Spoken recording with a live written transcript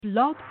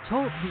Blog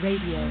Talk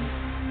Radio.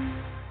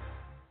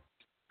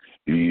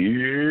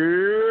 You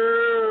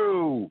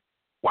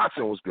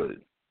Watson was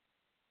good.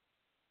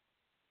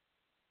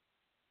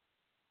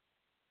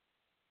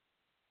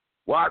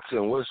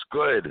 Watson was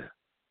good.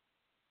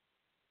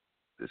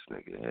 This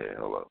nigga here,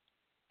 hold up.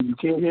 You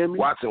can't hear me?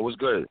 Watson was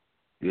good.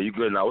 Yeah, you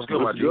good now. What's good,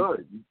 my G?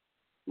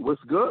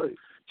 What's good?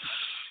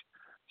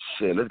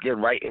 Shit, let's get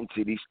right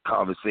into these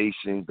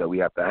conversations that we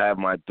have to have,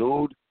 my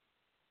dude.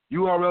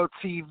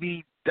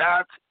 URLTV.TV.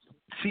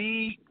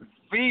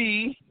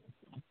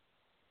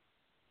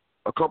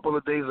 A couple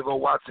of days ago,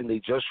 Watson, they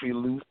just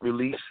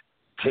released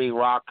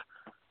Roc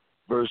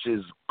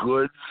versus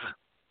Goodz,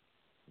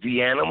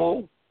 the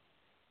Animal.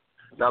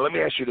 Now, let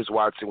me ask you this,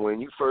 Watson. When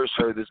you first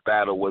heard this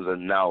battle was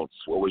announced,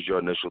 what was your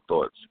initial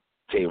thoughts?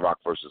 Roc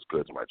versus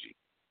Goodz, my G.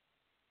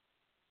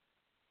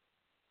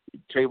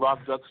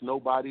 Roc ducks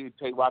nobody.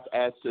 Roc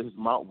adds to his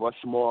Mount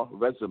Rushmore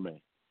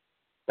resume.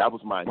 That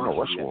was my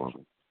initial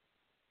reaction.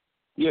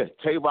 Yeah,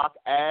 Roc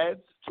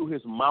adds to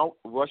his Mount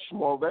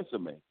Rushmore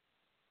resume.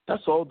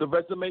 That's all. The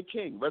resume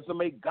king,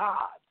 resume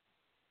god.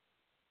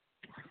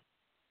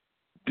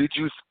 Did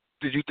you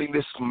think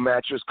this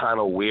match was kind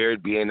of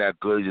weird, being that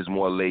Goodz is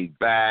more laid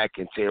back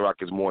and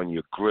Roc is more in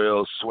your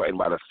grill, sweating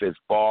by the fifth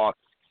bar?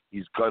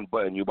 He's gun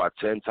butting you about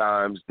 10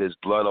 times. There's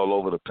blood all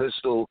over the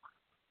pistol.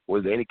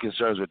 Was there any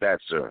concerns with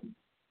that, sir?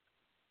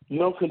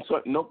 No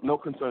concern. No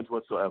concerns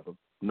whatsoever.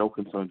 No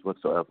concerns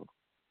whatsoever.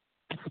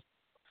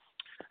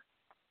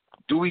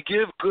 Do we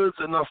give Goodz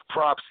enough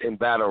props in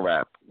battle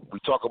rap? We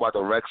talk about the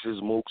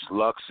Rexes, Mooks,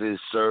 Luxes,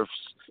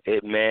 Surfs,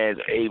 Hitmans,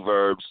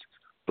 Averbs,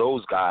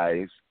 those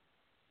guys.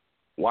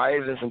 Why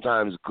isn't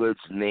sometimes Goodz'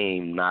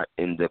 name not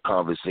in the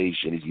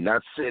conversation? Is he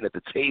not sitting at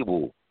the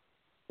table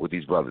with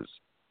these brothers?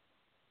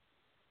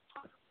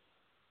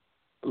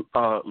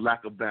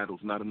 Lack of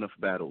battles, not enough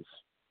battles.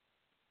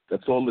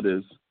 That's all it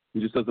is. He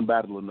just doesn't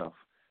battle enough.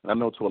 And I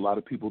know to a lot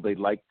of people they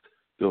like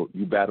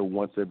you battle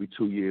once every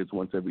 2 years,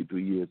 once every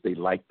 3 years. They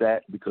like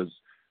that because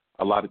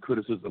a lot of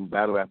criticism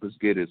battle rappers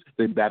get is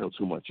they battle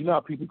too much. You know how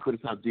people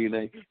criticize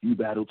DNA? You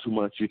battle too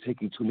much. You're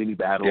taking too many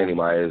battles. Danny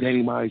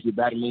Myers, you're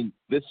battling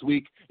this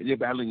week and you're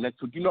battling next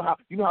week. You know how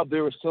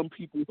there are some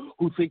people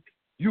who think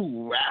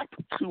you rap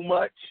too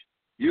much?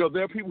 You know,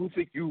 there are people who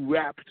think you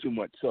rap too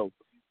much. So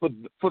for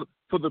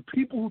the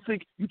people who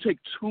think you take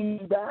too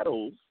many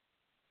battles,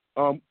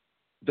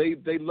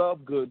 they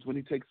love Goodz when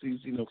he takes these,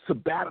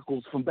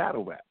 sabbaticals from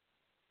battle rap.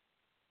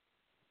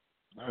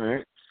 All right.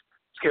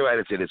 Let's get right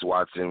into this,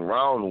 Watson.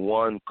 Round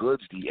one,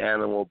 Goodz the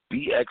Animal,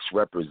 BX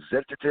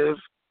representative,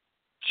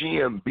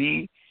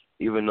 GMB,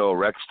 even though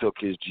Rex took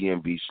his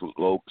GMB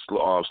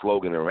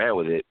slogan and ran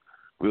with it,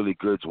 really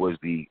Goodz was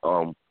the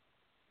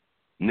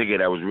nigga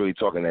that was really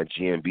talking that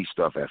GMB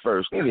stuff at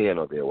first. In the end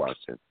of there,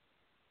 Watson.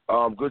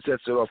 Goodz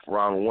sets it off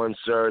round one,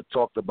 sir.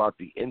 Talked about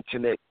the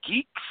internet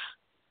geeks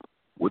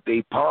with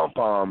they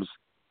pom-poms,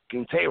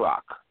 King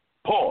Roc.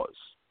 Pause.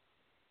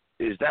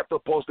 Is that the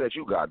pulse that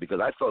you got?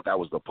 Because I thought that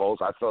was the pulse.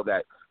 I felt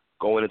that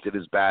going into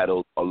this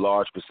battle, a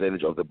large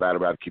percentage of the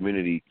battle rap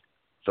community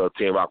felt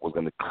Roc was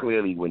going to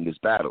clearly win this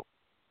battle.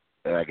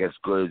 And I guess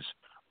Goodz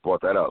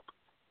brought that up.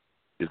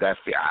 Is that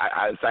fair?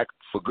 In fact,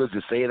 for Goodz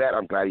to say that,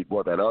 I'm glad he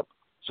brought that up,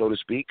 so to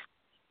speak.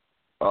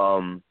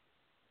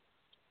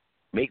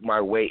 Make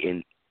my way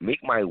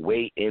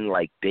in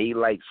like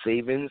daylight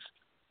savings.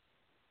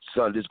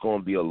 Son, this is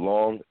going to be a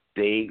long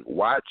day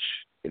watch.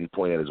 And he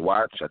pointed at his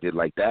watch. I did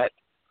like that.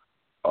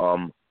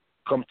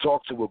 Come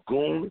talk to a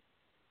goon.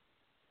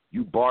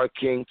 You bar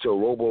king to a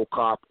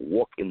RoboCop,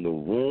 walk in the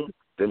room.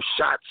 Them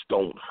shots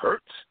don't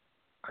hurt.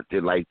 I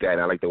did like that.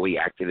 I like the way he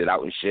acted it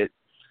out and shit.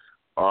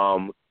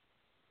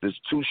 There's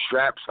two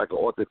straps, like an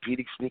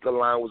orthopedic sneaker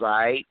line was all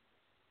right.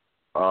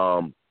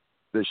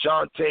 The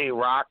Shantae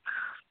Roc,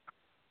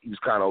 he was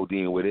kind of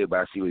ODing with it, but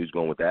I see where he was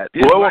going with that.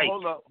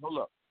 Hold up.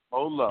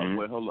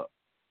 Mm-hmm. Hold up.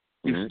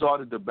 He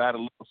started the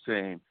battle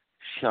saying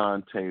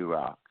Shantae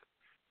Roc.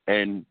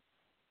 And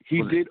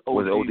he did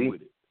OD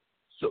with it.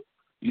 So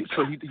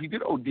he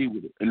did OD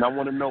with it. And I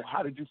want to know,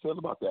 how did you feel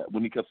about that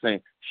when he kept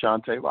saying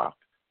Shantae Roc?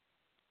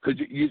 Because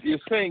you're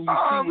saying you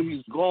see where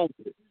he's going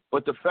with it.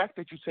 But the fact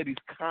that you said he's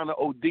kind of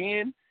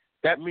ODing,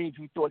 that means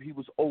you thought he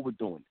was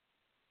overdoing it.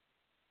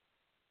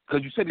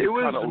 Because you said he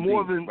was kind of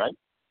ODing, right?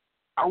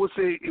 I would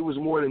say it was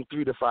more than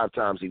 3 to 5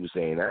 times he was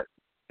saying that.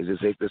 Is it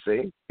safe to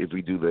say? If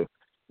we do the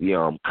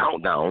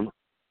countdown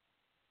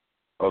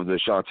of the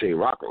Shantae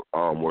Roc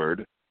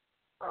word.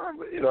 I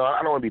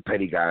don't want to be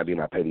petty guy, be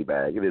my petty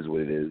bag. It is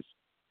what it is.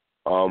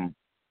 But on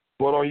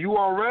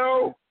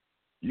URL,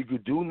 you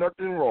could do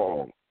nothing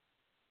wrong.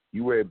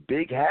 You wear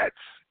big hats,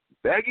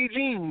 baggy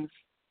jeans,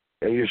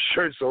 and your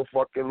shirt so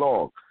fucking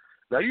long.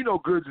 Now,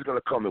 Goodz is going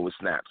to come in with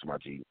snaps, my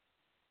G.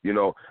 Let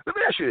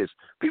me ask you this.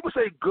 People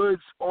say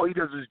Goodz, all he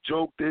does is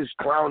joke this,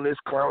 clown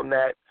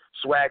that,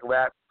 swag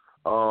rap,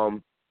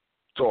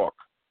 talk.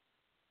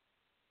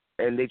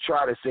 And they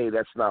try to say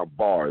that's not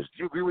bars.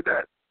 Do you agree with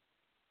that?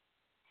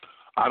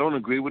 I don't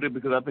agree with it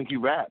because I think he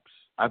raps.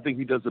 I think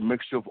he does a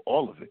mixture of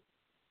all of it.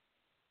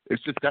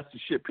 It's just that's the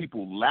shit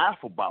people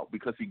laugh about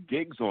because he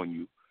gigs on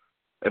you.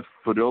 If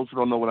for those who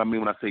don't know what I mean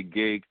when I say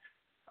gig,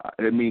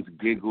 it means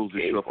giggles.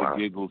 It's short for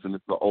giggles, and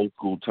it's the old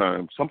school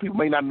term. Some people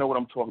may not know what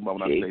I'm talking about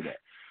when I say that.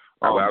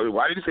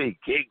 Why did you say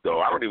gig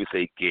though? I don't even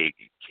say gig.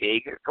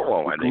 Gig? Come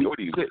on, my nigga. What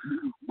are you?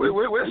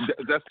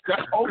 That's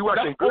what are you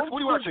watching? Good. What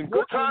are you watching?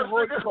 Good Times,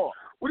 nigga. What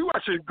are you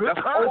watching? Good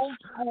Times. That's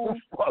old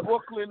school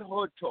Brooklyn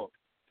hood talk.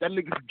 That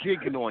nigga's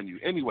gigging on you.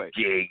 Anyway,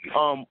 gigging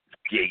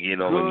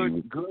on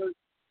you.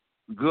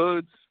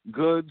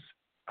 Goodz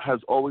has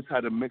always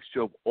had a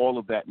mixture of all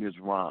of that in his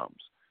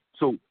rhymes.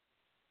 So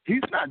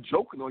he's not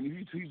joking on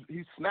you.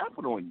 He's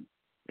snapping on you.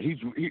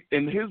 He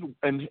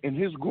in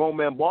his grown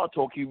man bar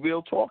talk. He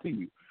real talking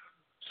you.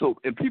 So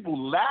and people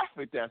laugh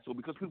at that. So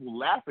because people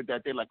laugh at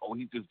that, they're like, oh,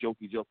 he's just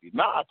jokey.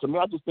 Nah, to me,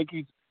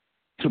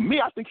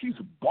 I think he's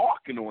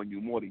barking on you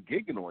more than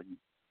gigging on you.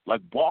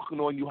 Like barking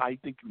on you how you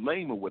think you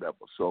lame or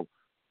whatever. So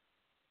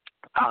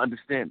I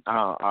understand.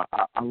 I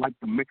like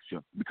the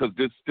mixture because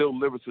there's still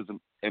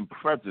lyricism and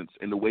presence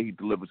in the way he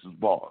delivers his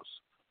bars.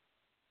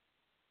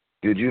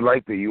 Did you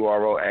like the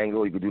URL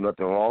angle? You could do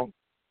nothing wrong?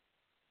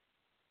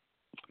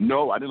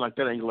 No, I didn't like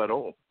that angle at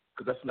all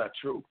because that's not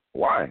true.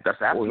 Why?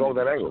 That's absolutely what was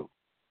wrong with that angle?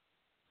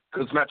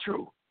 Because it's not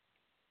true.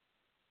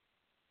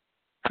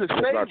 To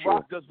say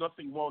Roc does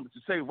nothing wrong, to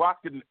say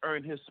Roc didn't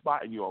earn his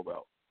spot in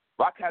URL.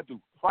 Roc had to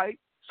fight,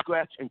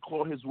 scratch, and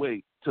claw his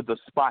way to the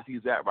spot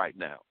he's at right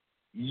now.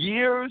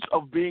 Years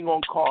of being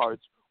on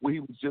cards where he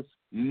was just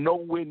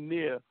nowhere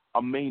near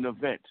a main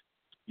event.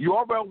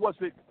 URL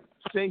wasn't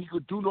saying he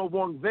could do no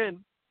wrong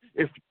then.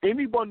 If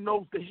anyone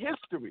knows the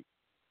history,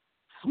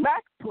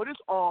 Smack put his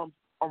arms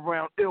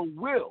around Ill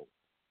Will.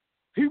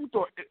 He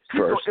thought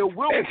Ill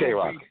Will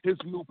was his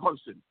new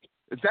person.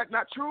 Is that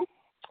not true?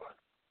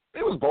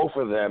 It was both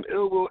of them,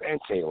 Ill Will and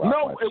K-Rock.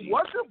 No, it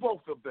wasn't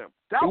both of them.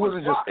 It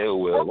wasn't just Ill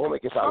Will. Don't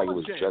make it sound like it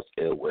was just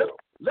Ill Will.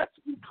 Let's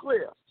be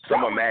clear.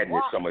 Summer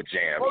Madness, Summer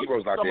Jam.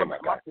 Heroes out there, my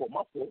guy.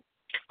 My fault.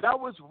 That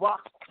was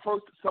Roc's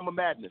first Summer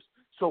Madness.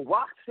 So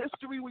Roc's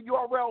history with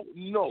URL,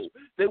 no.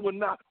 They were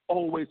not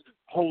always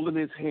holding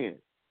his hand.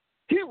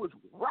 He was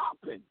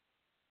rapping.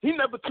 He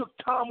never took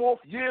time off,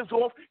 years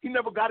off. He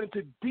never got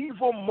into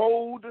diva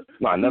mode.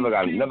 No, I never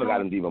got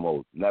in diva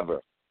mode. Never.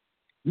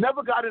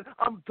 Never got in,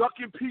 I'm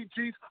ducking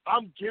PGs.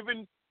 I'm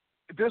giving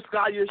this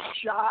guy a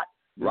shot.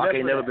 Roc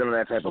ain't never been on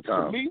that type of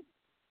time.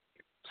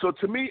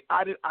 To me,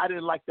 I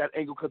didn't like that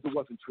angle because it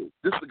wasn't true.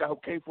 This is the guy who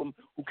came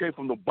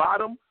from the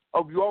bottom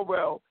of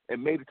URL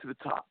and made it to the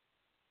top.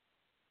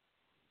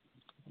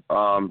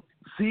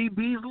 C.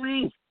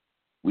 Beasley,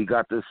 we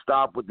got to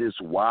stop with this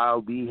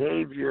wild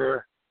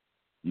behavior.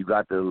 You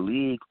got the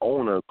league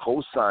owner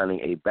co-signing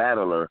a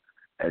battler,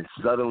 and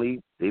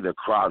suddenly they the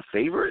crowd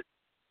favorite?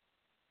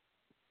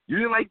 You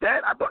didn't like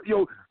that? I thought,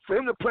 for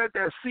him to plant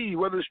that seed,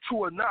 whether it's true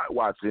or not,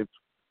 Watson,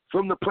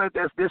 for him to plant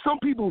that, there's some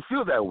people who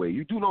feel that way.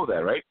 You do know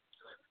that, right?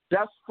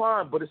 That's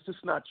fine, but it's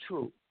just not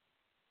true.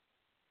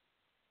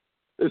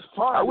 It's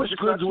fine. I wish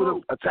Goodz would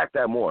have attacked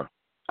that more.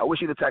 I wish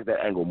he'd attacked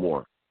that angle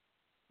more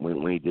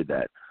when he did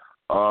that.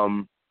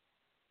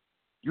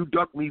 You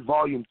Ducked Me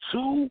Volume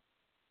 2.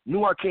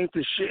 Knew I came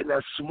to shit in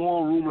that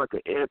small room like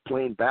an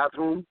airplane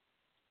bathroom.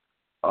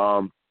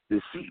 The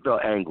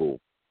seatbelt angle.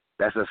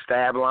 That's a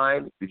stab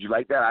line. Did you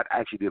like that? I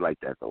actually did like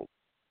that though.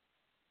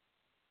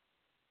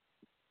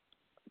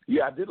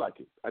 Yeah, I did like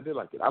it.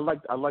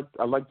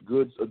 I liked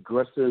Goodz'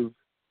 aggressive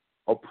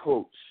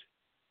approach.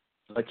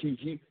 Like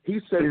he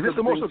said. Is this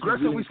the most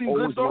aggressive we've seen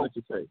Goodz though?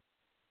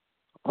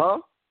 Huh?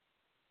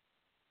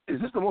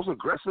 Is this the most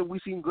aggressive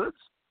we've seen Goodz?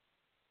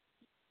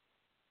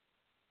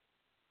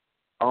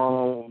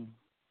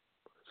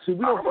 See,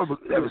 we don't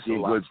ever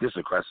seen Goodz this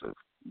aggressive.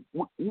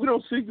 We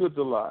don't see Goodz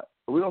a lot.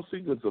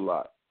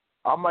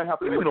 I might have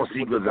to. We don't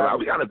see Goodz a lot.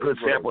 We got a good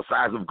sample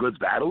size of Goodz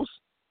battles.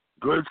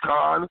 Goodz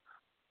Con.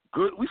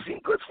 Good. We've seen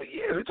Goodz for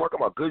years. We're talking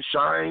about Goodz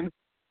Shine.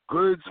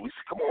 Goodz.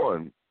 Come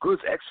on.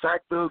 Goodz X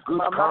Factor.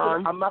 Goodz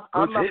Con.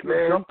 Goodz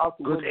Hitman.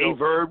 Goodz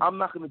A-Verb. I'm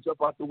not going to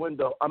jump out the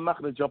window. And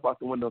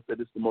say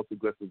this is the most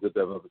aggressive Goodz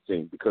I've ever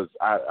seen because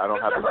I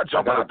don't have. That's not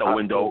jumping out the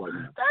window.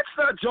 That's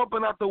not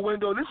jumping out the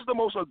window. This is the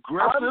most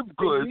aggressive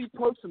Goodz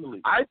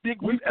I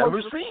think we've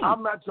ever seen.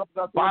 I'm not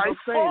jumping out the window.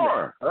 By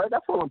far. All right,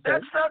 that's what I'm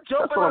saying. That's not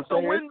jumping out the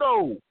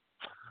window.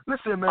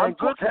 Listen, man.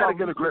 Goodz had to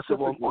get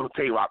aggressive on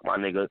K-Rock, my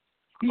nigga.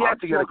 He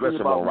had to get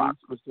aggressive on Roc.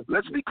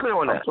 Let's be clear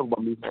on that. I'm talking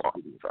about me.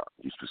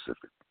 You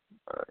specific.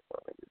 All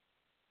right.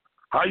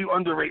 How you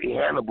underrating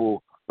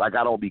Hannibal like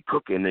I don't be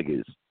cooking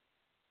niggas?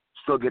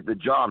 Still get the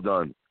job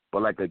done,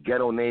 but like a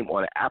ghetto name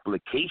on an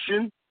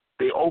application,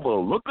 they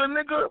overlook a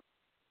nigga?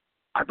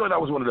 I thought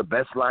that was one of the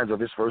best lines of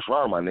his first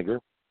round, my nigga.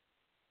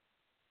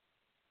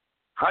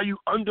 How you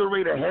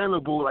underrate a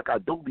Hannibal like I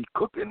don't be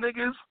cooking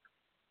niggas?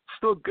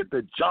 Still get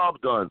the job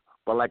done,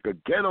 but like a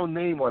ghetto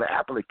name on an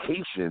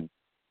application,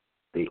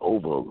 they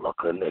overlook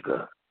a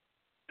nigga.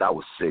 That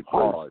was sick.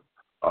 Hard.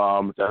 That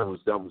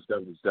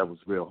was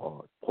real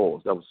hard.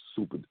 Pause. That was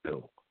super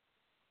ill.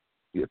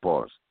 Yeah,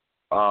 pause.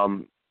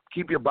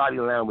 Keep your body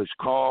language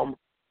calm,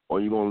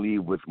 or you're gonna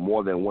leave with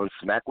more than one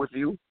smack with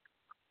you.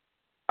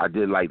 I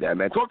did like that,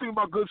 man. Talk to me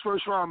about Goodz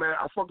first round, man.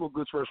 I fucked with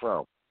Goodz first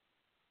round.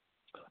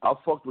 I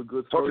fucked with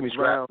Goodz Talk to me, first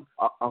Scrap. round.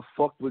 I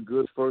fucked with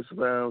Goodz first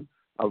round.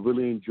 I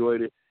really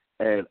enjoyed it.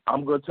 And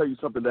I'm going to tell you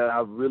something that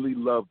I really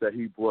love that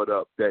he brought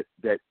up that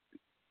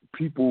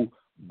people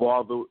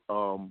bother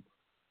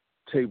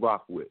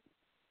Tay-Roc with.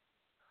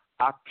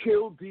 I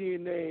killed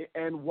DNA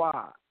and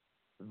why.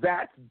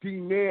 That's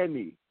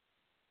D-Nanny.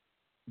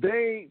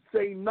 They ain't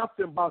say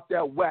nothing about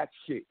that whack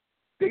shit.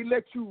 They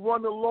let you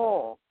run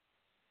along.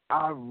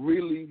 I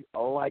really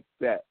like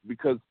that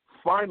because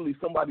finally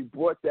somebody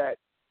brought that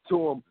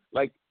to him.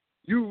 Like,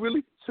 you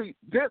really see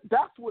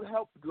that's what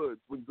helped Goodz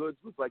when Goodz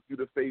was like you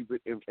the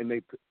favorite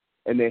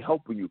and they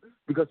helping you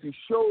because he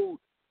showed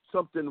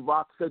something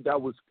Roc said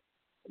that was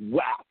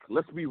whack.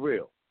 Let's be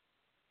real.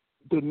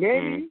 The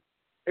nanny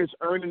is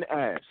earning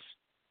ass,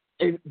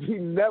 and he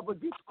never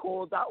gets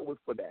called out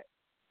for that.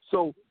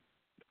 So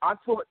I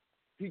thought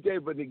he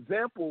gave an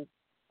example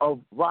of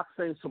Roc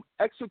saying some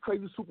extra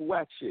crazy super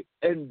whack shit,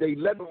 and they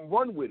let him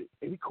run with it,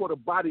 and he caught a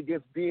body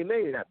against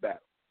DNA in that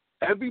battle.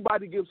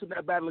 Everybody gives him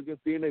that battle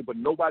against DNA, but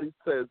nobody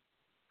says,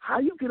 how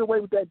you get away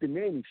with that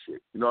Nanny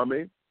shit? You know what I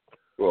mean?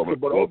 Well, Miss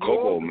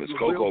Coco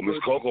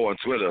on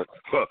Twitter,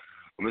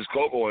 Miss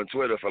Coco on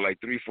Twitter for like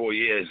 3-4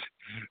 years,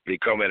 be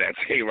coming at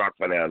Tay-Roc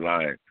for that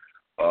line.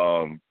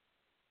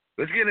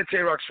 Let's get into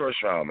Tay-Roc's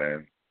first round,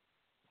 man.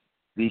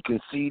 The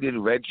conceded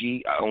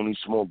Reggie, I only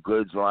smoke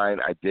Goodz line,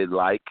 I did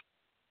like.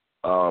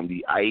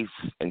 The Ice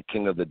and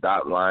King of the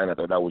Dot line, I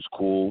thought that was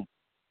cool.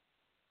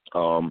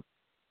 The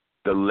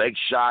leg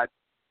shot,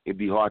 it'd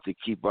be hard to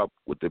keep up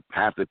with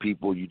half the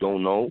people you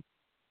don't know.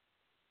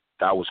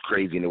 That was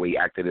crazy in the way he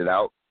acted it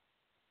out.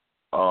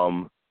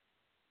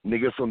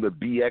 Nigga from the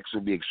BX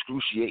will be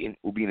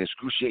in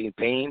excruciating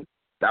pain.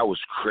 That was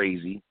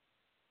crazy.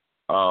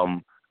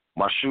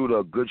 My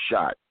shooter, good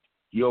shot.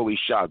 He always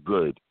shot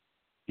good.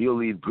 He'll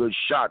leave good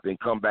shot, then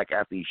come back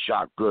after he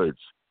shot Goodz.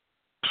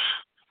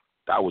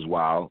 That was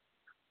wild.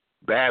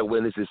 Bad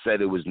witnesses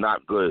said it was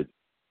not good.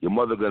 Your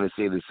mother gonna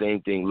say the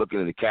same thing, looking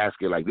in the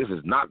casket like this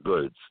is not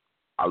Goodz.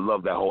 I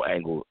love that whole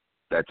angle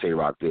that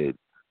Tay-Roc did.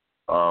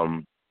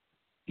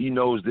 He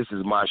knows this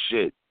is my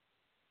shit,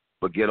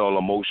 but get all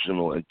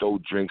emotional and throw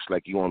drinks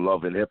like you on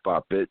Love and Hip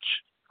Hop, bitch.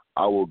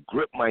 I will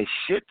grip my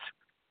shit,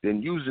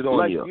 then use it on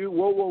like you.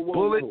 Whoa.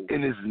 Bullet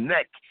in his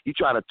neck. He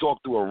tried to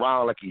talk through a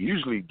round like he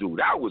usually do.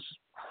 That was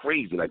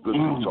crazy. Like Goodz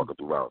was talking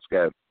through rounds.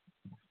 Scab.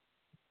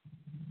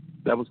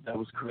 That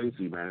was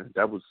crazy, man.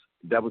 That was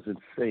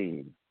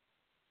insane.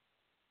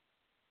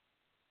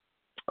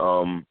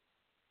 The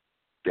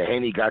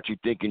Henny got you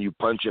thinking you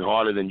punching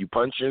harder than you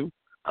punching.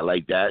 I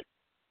like that.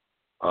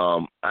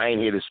 I ain't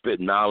here to spit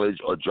knowledge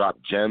or drop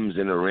gems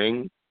in the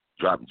ring.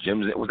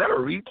 Was that a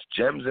reach?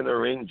 Gems in the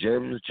ring?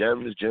 Gems?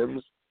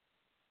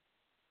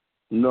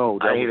 No,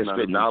 I ain't here to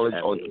spit knowledge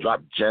or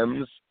drop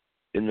gems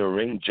in the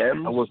ring.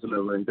 Gems? That wasn't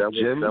a ring.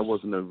 That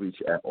wasn't a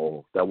reach at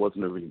all. That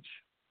wasn't a reach.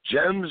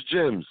 Gems.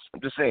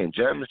 I'm just saying,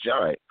 gems.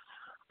 All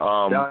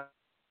right.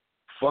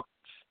 Fuck.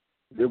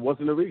 It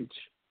wasn't a reach.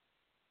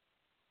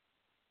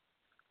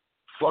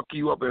 Fuck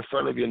you up in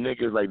front of your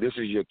niggas like this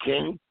is your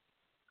king.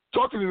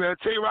 Talk to me, man.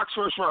 Tay-Roc's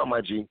first round,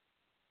 my G.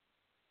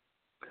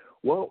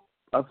 Well,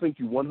 I think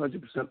you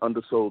 100%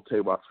 undersold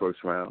Tay-Roc's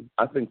first round.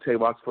 I think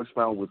Tay-Roc's first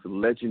round was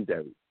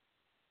legendary.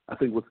 I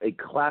think it was a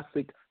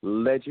classic,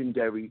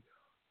 legendary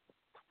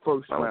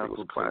first round. I think it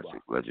was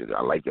classic, legendary.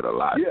 I like it a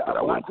lot, but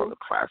I wouldn't call it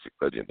classic,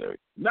 legendary.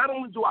 Not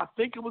only do I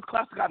think it was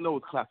classic, I know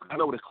it's classic. I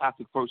know what a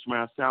classic first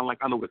round sound like.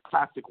 I know what a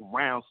classic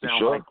round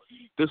sound like.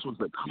 This was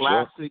a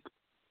classic.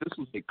 This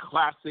was a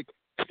classic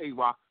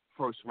Tay-Roc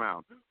first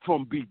round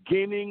from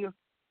beginning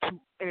to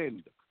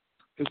end.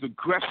 His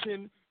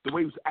aggression, the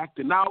way he was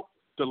acting out,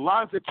 the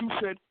lines that you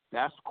said,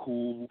 that's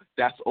cool,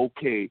 that's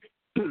okay.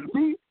 To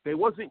me, they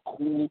wasn't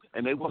cool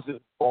and they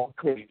wasn't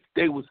okay.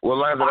 They was. What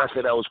lines did I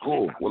say that was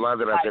cool? What lines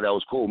did I say that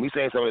was cool? Me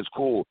saying something is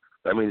cool,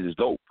 that means it's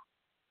dope.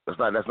 That's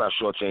not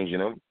shortchanging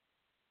him.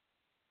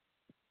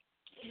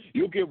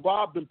 You'll get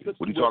robbed and pistol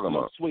what are you talking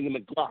about? Swinging the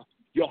Glock.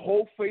 Your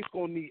whole face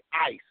gonna need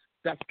ice.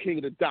 That's King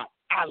of the Dot.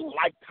 I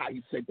liked how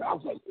you said that. I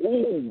was like,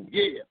 oh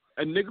yeah.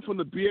 And nigga from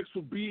the BX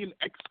will be in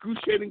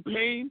excruciating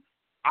pain.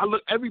 I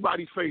look,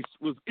 everybody's face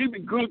was,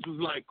 even Goodz was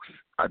like,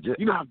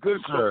 you know how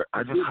Goodz. Sir,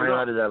 I just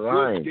highlighted that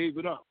line. Gave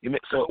it up. I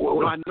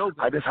know that.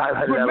 I just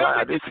highlighted that line.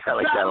 I did say I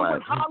like that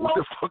line. What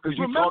the fuck are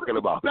you talking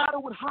about?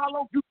 Battle with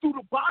Hollow, you threw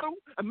the bottle.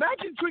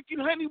 Imagine drinking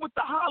Henny with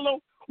the Hollow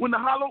when the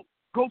Hollow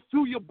goes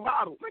through your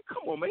bottle. Man,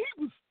 come on, man.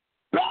 He was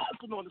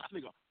bouncing on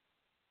this nigga.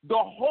 The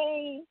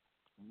whole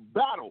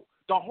battle,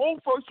 the whole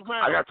first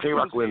round. I got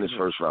Tay-Roc winning this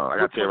first round. I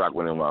got Tay-Roc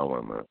winning round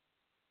one, man.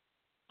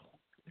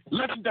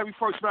 Legendary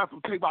first round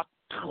from Tay-Roc.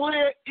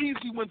 Clear,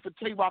 easy win for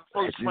Tay-Roc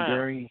first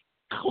round.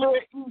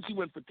 Clear, easy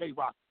win for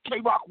Tay-Roc.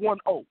 Tay-Roc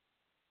 1-0.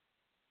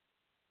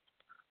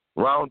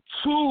 Round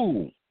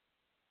two.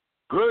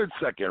 Good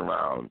second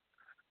round.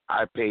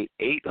 I paid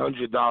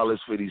 $800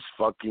 for these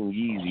fucking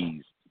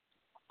Yeezys.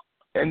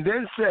 And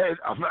then said,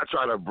 I'm not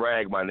trying to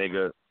brag, my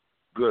nigga.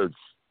 Goodz.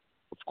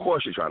 Of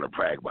course you're trying to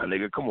brag, my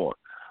nigga. Come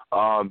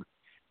on.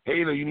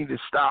 Hater, you need to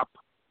stop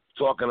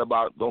talking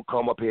about, don't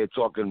come up here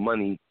talking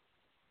money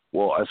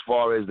Well, as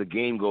far as the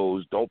game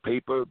goes, Don't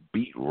Paper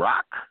beat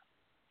Roc.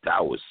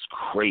 That was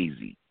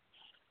crazy.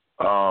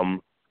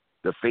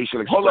 The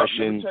facial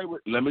expression. Hold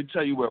up, let me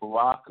tell you where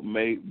Roc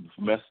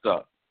messed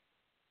up.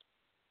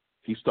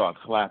 He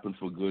started clapping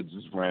for Goodz'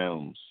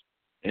 rounds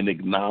and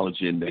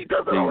acknowledging that he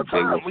does it all the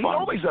time. He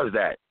always does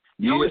that.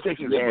 He always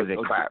takes his hands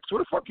and claps. Where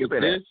the fuck you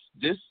been at?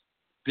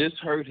 This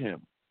hurt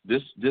him.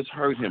 This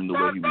hurt him the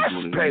way he was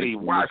doing it. That's petty,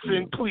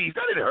 Watson. Please,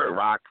 that didn't hurt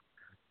Roc.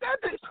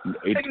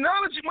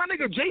 Acknowledging my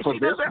nigga JC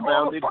does that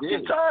all the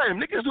fucking time.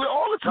 Niggas do it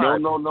all the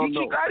time. No. He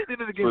did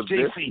it against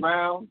JC.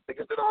 Niggas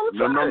did it all the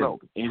time. No.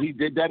 And he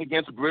did that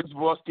against Briggs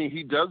Boston.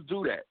 He does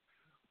do that.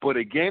 But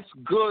against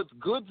Goodz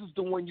is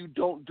the one you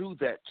don't do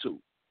that to.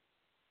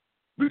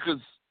 Because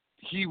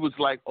he was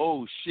like,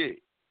 oh,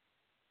 shit.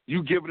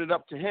 You giving it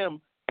up to him.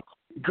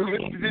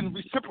 Goodz didn't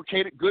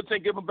reciprocate it. Goodz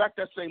ain't giving back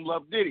that same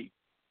love, did he?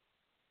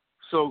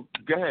 So,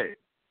 go ahead.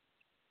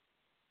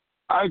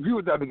 I agree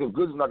with that because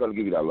Goodz is not going to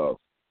give you that love.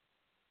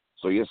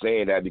 So you're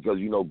saying that because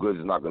you know Goodz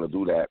is not going to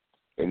do that,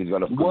 and he's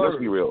going to. Let's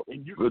be real.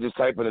 Goodz is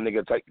the type of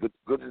nigga.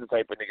 Goodz is the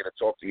type of nigga to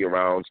talk to you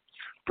around,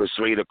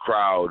 persuade a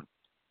crowd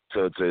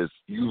to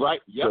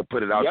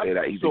put it out there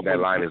that he think that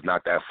line is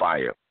not that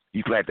fire.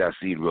 You plant that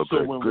seed real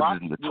good.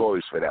 Goodz is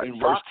notorious for that.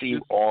 First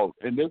team all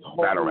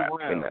battle rap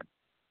in that.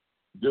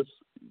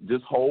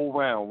 This whole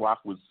round, Roc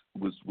was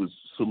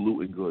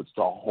saluting Goodz.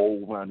 The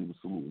whole round he was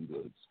saluting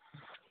Goodz.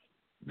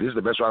 This is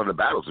the best round of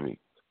the battle to me.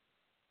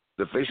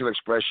 The facial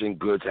expression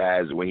Goodz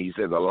has when he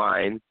says a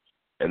line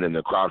and then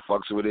the crowd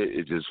fucks with it,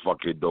 it's just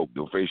fucking dope.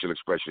 The facial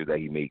expression that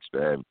he makes,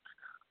 man.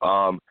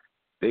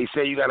 They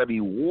say you got to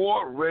be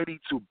war ready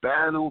to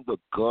battle the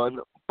gun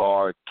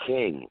bar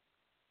king.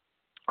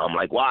 I'm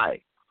like,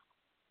 why?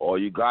 All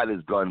you got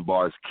is gun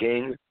bars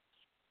king.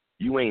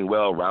 You ain't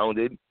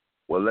well-rounded.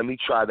 Well, let me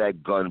try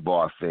that gun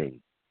bar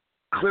thing.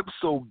 Clip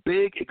so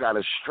big, it got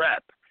a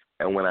strap.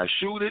 And when I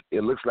shoot it,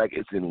 it looks like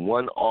it's in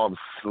one-arm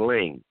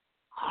sling.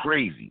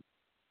 Crazy.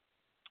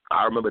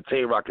 I remember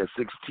Tay-Roc at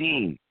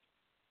 16.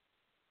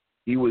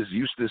 He was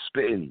used to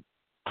spitting,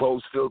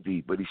 clothes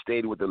filthy, but he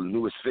stayed with the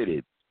newest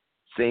fitted.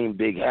 Same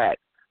big hat.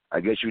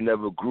 I guess you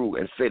never grew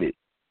and fitted.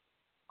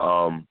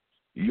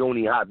 You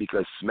only hot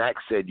because Smack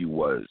said you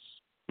was.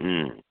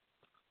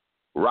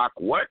 Roc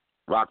what?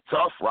 Roc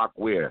tough? Roc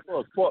where?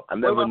 I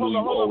never knew you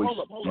always.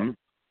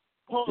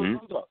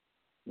 Hold up.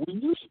 When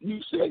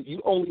you said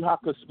you only hot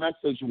because Smack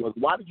says you was,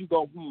 why did you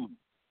go,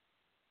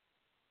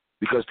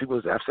 Because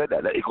people have said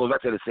that. It goes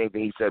back to the same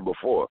thing he said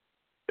before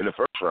in the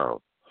first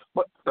round.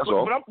 That's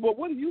all. But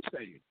what are you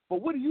saying?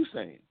 What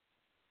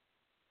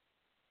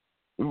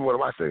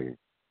am I saying?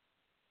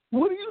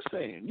 What are you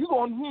saying? You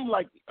going,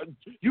 like,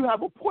 you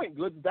have a point,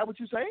 Goodz. Is that what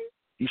you're saying?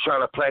 He's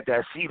trying to plant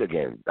that seed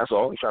again. That's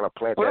all. He's trying to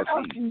plant that seed.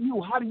 I'm asking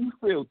you, how do you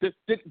feel? Is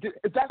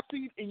that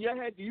seed in your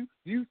head, do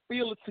you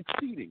feel it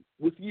succeeding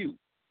with you?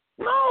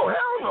 No,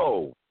 hell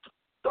no.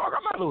 Dog,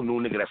 I'm not a little new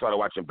nigga that started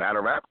watching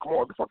battle rap. Come on,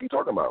 what the fuck are you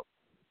talking about?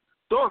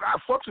 Dog, I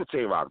fucks with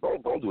Tay-Roc.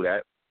 Don't do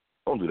that.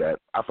 Don't do that.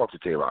 I fucks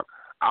with Tay-Roc.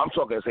 I'm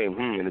talking the same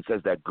in the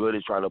sense that Goodz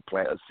is trying to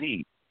plant a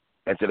seed.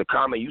 And to the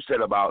comment you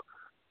said about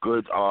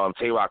Goodz,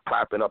 Tay-Roc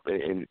clapping up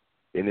in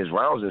his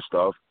rounds and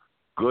stuff,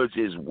 Goodz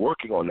is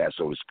working on that,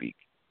 so to speak.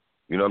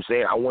 You know what I'm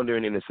saying? I'm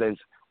wondering in a sense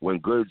when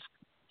Goodz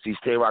sees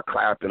Tay-Roc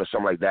clapping or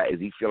something like that, is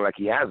he feeling like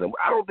he has him?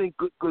 I don't think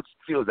Goodz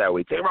feels that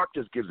way. Tay-Roc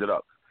just gives it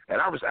up.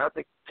 And I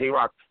think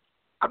Tay-Roc,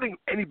 I think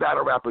any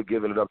battle rapper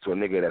giving it up to a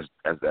nigga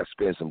that's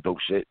spitting some dope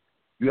shit,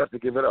 you have to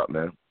give it up,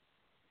 man.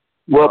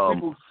 Well,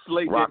 people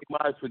slay Danny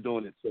Myers for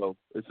doing it, so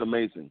it's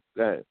amazing.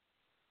 Go ahead.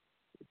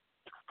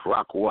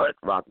 Roc what?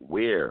 Roc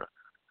where?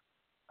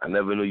 I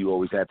never knew you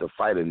always had to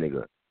fight a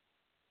nigga,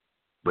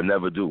 but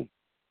never do.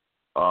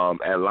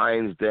 At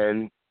Lions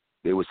Den,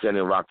 they were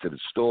sending Roc to the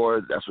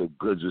store. That's what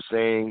Goodz was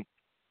saying.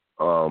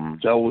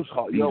 That was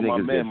hard. Yo,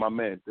 my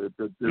man.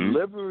 The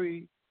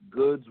delivery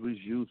Goodz was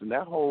using,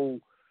 that whole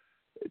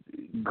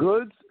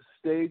Goodz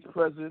stage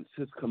presence,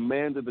 his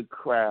command of the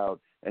crowd,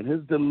 and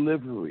his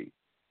delivery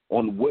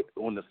on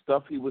the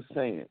stuff he was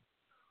saying.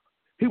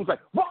 He was like,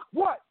 Roc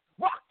what?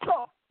 Roc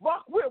tough.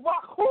 Roc where?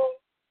 Roc who?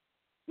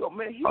 Yo,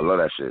 man, I love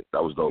that shit.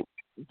 That was dope.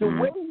 The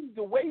way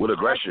with he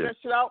aggression that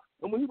shit out,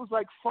 and when he was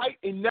like fight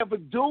and never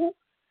do,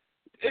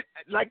 it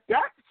like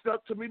that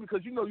stuck to me because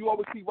you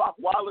always see Roc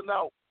wilding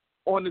out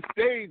on the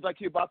stage like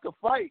he about to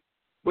fight,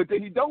 but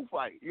then he don't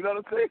fight. You know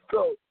what I'm saying?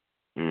 So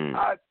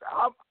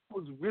I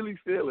was really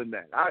feeling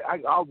that. I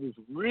was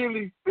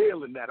really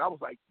feeling that. I was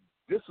like,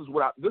 this is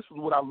what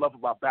I love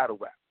about battle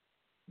rap.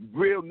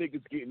 Real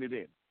niggas getting it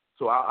in.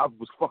 So I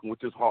was fucking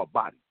with this hard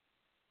body.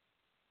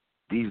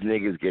 These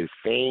niggas get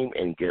fame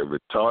and get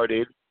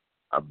retarded.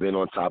 I've been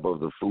on top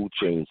of the food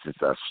chain since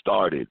I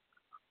started.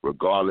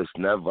 Regardless,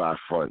 never I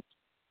front.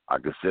 I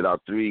could sit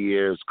out 3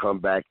 years, come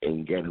back,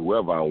 and get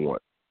whoever I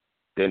want.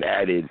 Then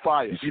added,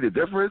 fire. You see the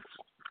difference?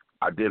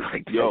 I did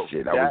like that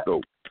shit. That was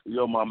dope.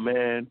 Yo, my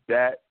man,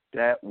 that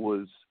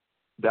was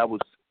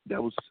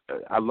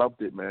I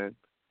loved it, man.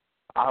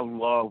 I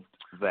loved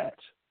that.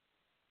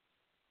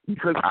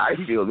 Because I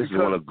feel this is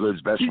one of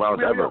Goodz's best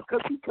rounds ever.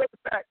 Because he came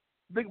back.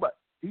 Think about it.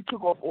 He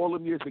took off all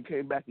them years and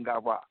came back and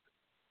got rocked.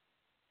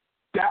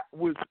 That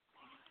was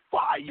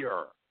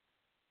fire.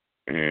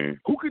 Mm.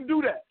 Who can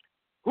do that?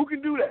 Who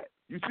can do that?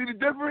 You see the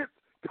difference?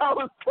 That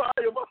was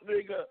fire, my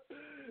nigga.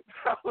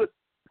 That was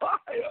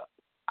fire.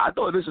 I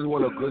thought this is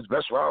one of Goodz'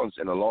 best rounds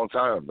in a long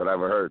time that I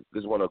ever heard.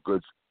 This is one of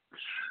Goodz.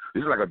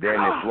 This is like a damn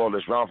near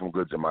flawless round from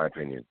Goodz, in my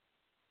opinion.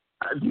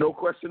 There's no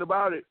question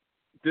about it.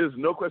 There's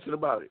no question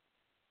about it.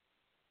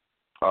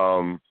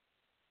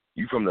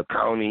 You from the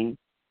county.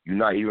 You're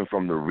not even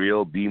from the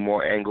real. Be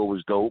More angle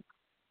was dope,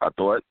 I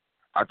thought.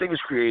 I think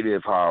it's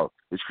creative how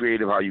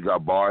you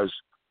got bars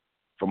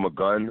from a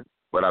gun,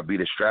 but I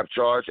beat a strap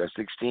charge at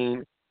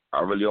 16.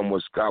 I really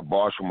almost got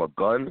bars from a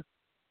gun.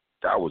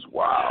 That was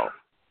wild.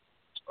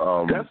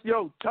 Tell me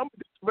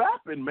this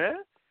rapping, man.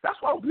 That's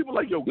why when people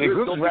like, yo, yeah,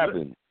 Goodz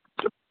rapping.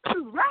 This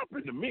is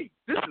rapping to me.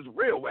 This is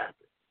real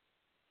rapping.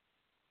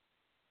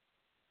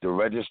 The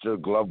register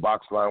glove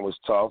box line was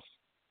tough.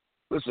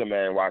 Listen,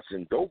 man,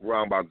 Watson, dope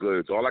round by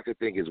Goodz. All I could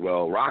think is,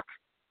 well, Roc,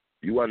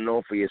 you are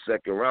known for your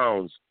second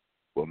rounds,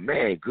 but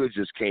man, Goodz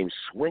just came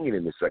swinging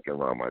in the second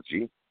round, my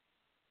G.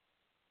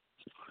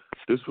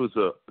 This was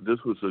a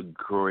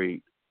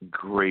great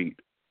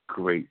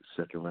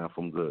second round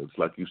from Goodz.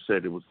 Like you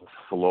said, it was a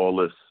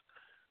flawless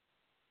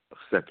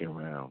second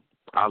round.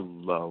 I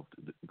loved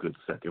the good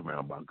second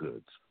round by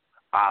Goodz.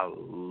 I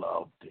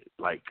loved it.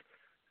 Like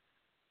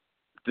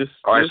this.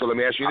 All right, so let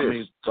me ask you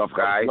this: tough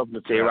guy,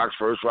 Tay-Roc's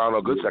first round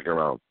or Goodz second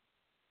round?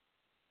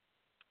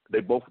 They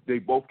both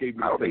gave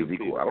me. I don't think it's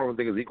equal. I don't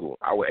think it's equal.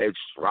 I would edge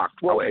Roc.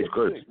 I would edge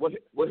Goodz. Well,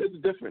 here's the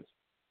difference.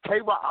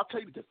 Tay-Roc, I'll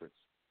tell you the difference.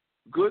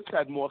 Goodz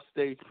had more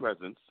stage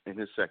presence in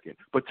his second,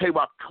 but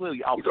Tay-Roc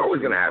clearly out. He's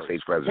always going to have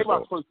stage presence.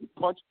 Tay-Roc's first, he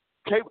punched.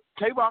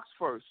 Tay-Roc's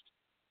first,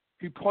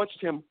 he punched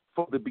him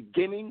from the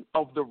beginning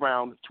of the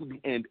round to the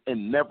end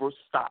and never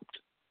stopped.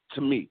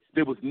 To me,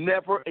 there was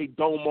never a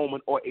dull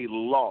moment or a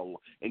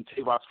lull in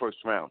Tay-Roc's first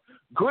round.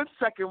 Goodz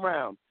second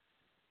round,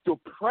 the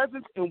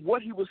presence in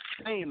what he was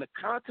saying, the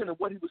content of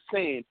what he was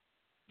saying,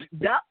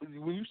 that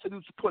when you said he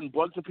was putting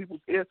bugs in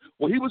people's ears,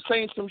 when he was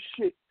saying some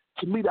shit,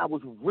 to me that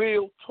was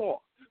real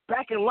talk.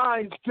 Back in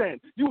Lions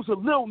Den, you was a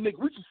little nigga.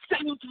 We just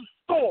sent you to the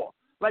store.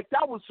 Like,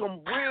 that was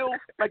some real,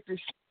 like, the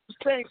shit was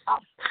saying, I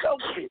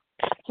felt it.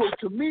 So,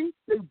 to me,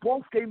 they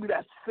both gave me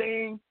that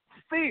same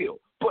feel,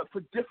 but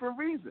for different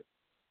reasons.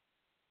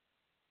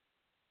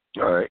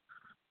 All right.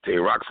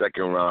 Tay-Roc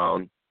second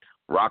round.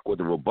 Roc with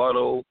the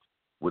rebuttal,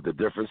 with the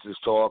differences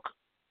talk.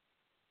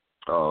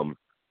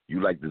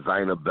 You like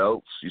designer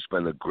belts. You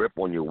spend a grip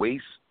on your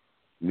waist.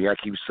 Me, I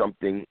keep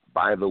something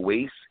by the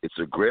waist. It's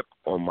a grip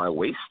on my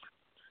waist.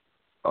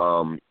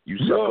 You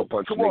sucker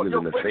punch niggas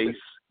in the face.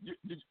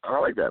 I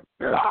like that.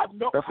 Yeah,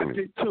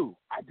 definitely.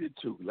 I did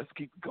too. Let's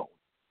keep going.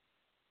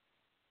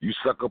 You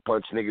sucker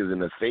punch niggas in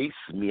the face.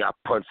 Me, I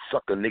punch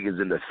sucker niggas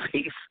in the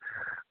face.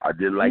 I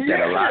did like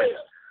that a lot.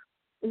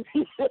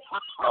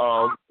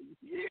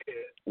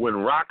 When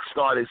Roc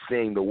started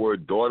saying the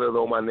word daughter,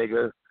 though, my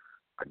nigga,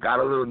 I got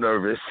a little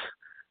nervous.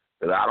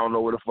 And I don't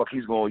know where the fuck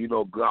he's going. You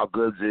know how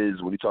Goodz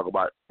is when you talk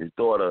about his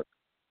daughter,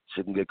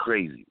 shit can get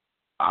crazy.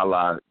 A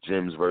la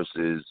Jims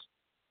versus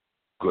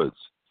Goodz.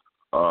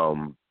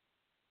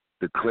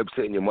 The clips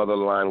hitting your mother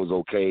line was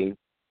okay.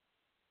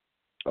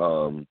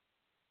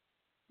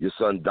 Your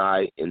son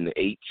died in the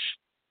H.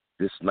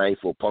 This knife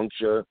will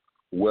puncture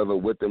whoever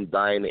with them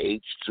die in the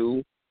H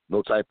too.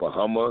 No type of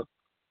Hummer.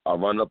 I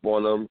run up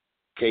on him.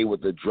 K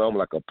with the drum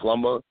like a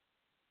plumber.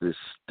 The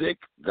stick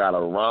got a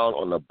round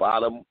on the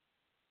bottom.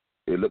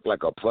 It looked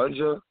like a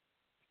plunger.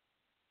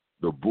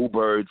 The Boo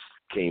Birds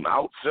came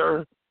out,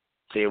 sir.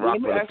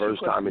 Tay-Roc for the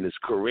first time in his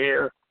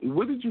career.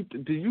 What do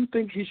you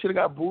think he should have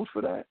got booed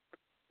for that?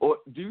 Or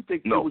do you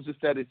think it was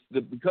just that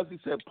because he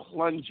said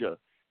plunger,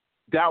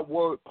 that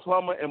word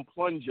plumber and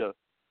plunger,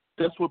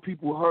 that's what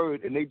people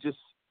heard, and that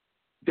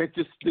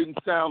just didn't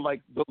sound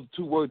like those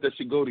two words that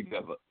should go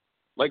together.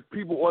 Like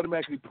people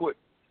automatically put,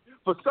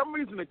 for some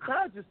reason the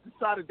crowd just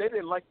decided they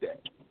didn't like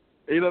that.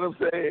 You know what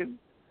I'm saying?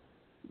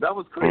 That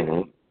was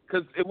crazy.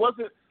 Because it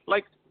wasn't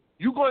like,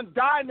 you're going to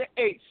die in the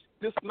H.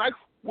 This knife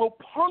will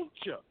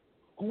puncture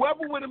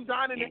whoever with him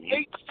dying in the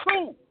H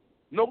too.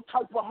 No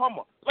type of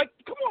Hummer. Like,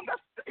 come on,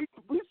 that's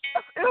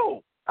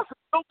ill. That's a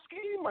dope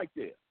scheme right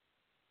there.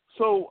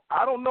 So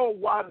I don't know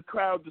why the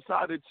crowd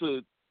decided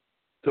to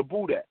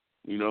boo that.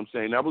 You know what I'm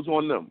saying? That was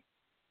on them.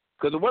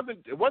 Because it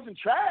wasn't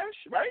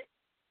trash, right?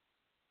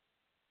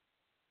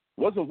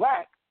 It wasn't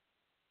whack.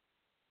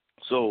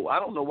 So I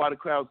don't know why the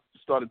crowd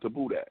started to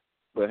boo that.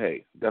 But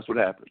hey, that's what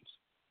happens.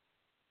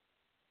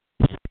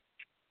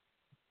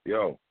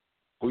 Yo,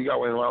 who you got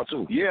winning round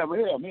two? Yeah,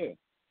 I'm here.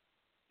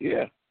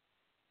 Yeah.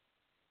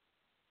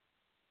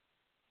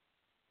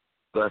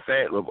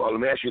 Look, let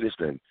me ask you this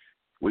then.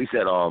 When he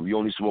said, you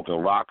only smoking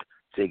Roc,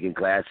 taking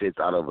glass hits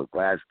out of a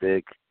glass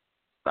stick,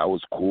 that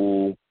was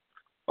cool.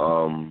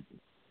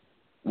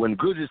 When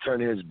Goodz is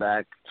turning his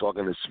back,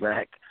 talking to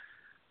smack,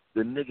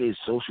 the nigga is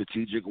so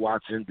strategic,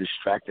 Watson,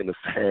 distracting the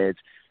fans.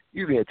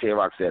 You hear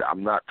Tay-Roc said,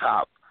 I'm not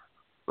top.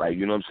 Like,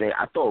 you know what I'm saying?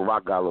 I thought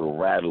Roc got a little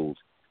rattled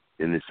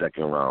in the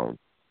second round.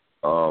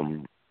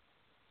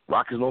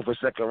 Rock is known for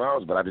second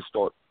rounds, but I just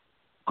thought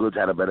Goodz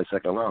had a better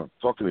second round.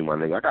 Talk to me, my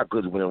nigga. I got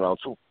Goodz winning round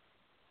 2.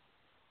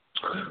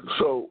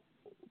 So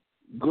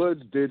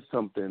Goodz did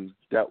something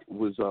that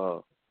was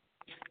whack.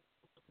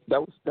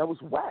 That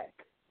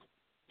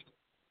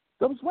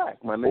was whack,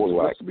 my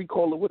nigga. Let's be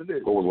call it what it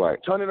is. What was whack?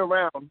 Turning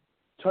around,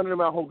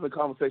 holding a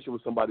conversation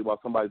with somebody while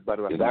somebody's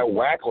better. Is that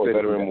whack or a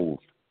veteran move?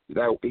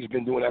 He's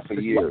been doing that for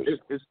years.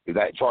 Is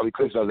that Charlie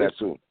Clips does that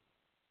too?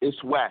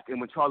 It's whack, and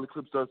when Charlie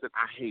Clips does it,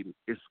 I hate it.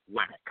 It's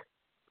whack.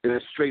 It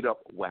is straight up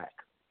whack.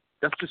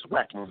 That's just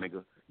whack, my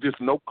nigga. There's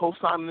no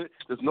co-signing it.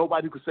 There's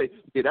nobody who can say,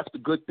 yeah, that's the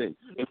good thing.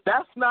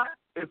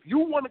 If you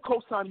want to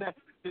co-sign that,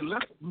 then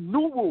let's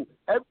new rule.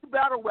 Every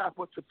battle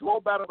rapper to throw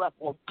a battle rapper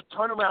off,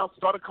 turn around,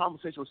 start a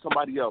conversation with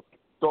somebody else,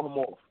 throw him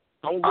off.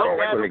 Don't look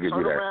at him,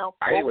 turn around.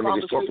 I hate when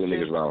niggas talk to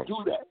niggas around.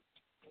 Do that.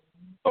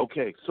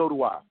 Okay, so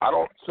do I.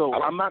 So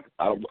I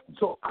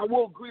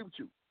will agree with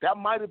you. That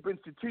might have been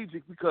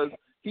strategic because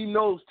he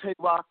knows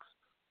Tay-Rock's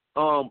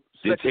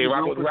did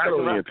Tay-Rock look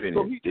rattled in your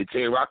opinion? Did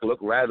Tay-Rock look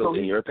rattled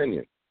in your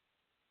opinion?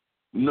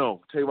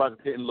 No,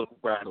 Tay-Rock didn't look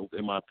rattled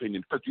in my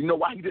opinion. Because you know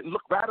why he didn't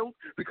look rattled?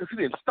 Because he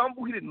didn't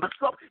stumble, he didn't mess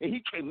up, and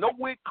he came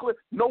nowhere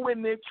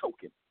near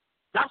choking.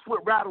 That's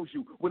what rattles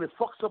you when it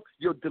fucks up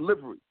your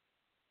delivery.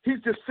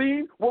 He's just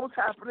seen what was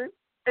happening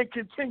and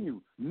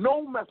continued.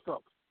 No mess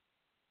ups.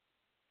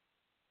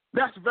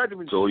 That's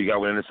veteran. So you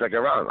got winning the second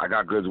round. I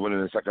got Goodz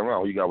winning the second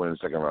round. Who you got winning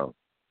the second round?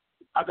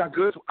 I got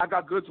Goodz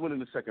winning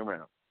the second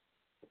round.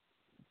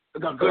 I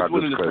got Goodz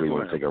winning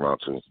the second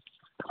round too.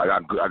 I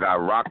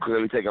got Rock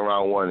clearly taking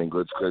round 1 and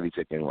Goodz clearly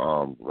taking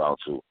round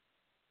 2.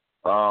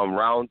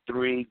 Round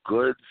 3,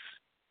 Goodz.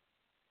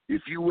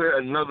 If you wear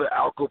another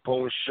Al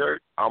Capone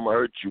shirt, I'ma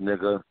hurt you,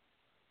 nigga.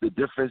 The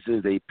difference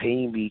is they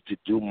pay me to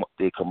do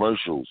their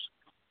commercials.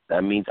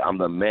 That means I'm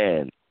the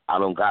man. I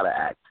don't gotta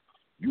act.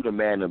 You the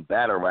man in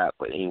battle rap,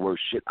 but ain't worth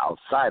shit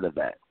outside of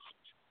that.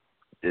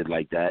 Did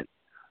like that.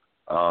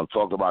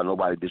 Talked about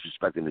nobody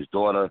disrespecting his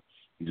daughter.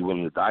 He's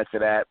willing to die for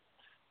that.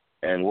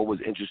 And what was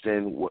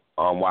interesting,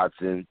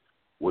 Watson,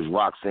 was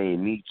Rock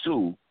saying, me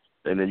too.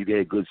 And then you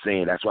get Goodz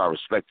saying, that's why I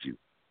respect you.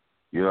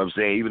 You know what I'm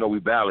saying? Even though we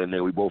battling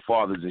there, we both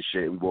fathers and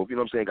shit. We both, you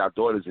know what I'm saying, got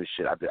daughters and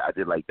shit. I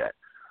did like that.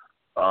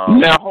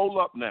 Now, hold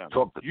up now.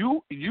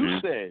 You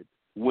said,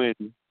 when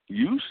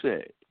you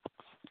said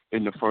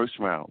in the first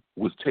round,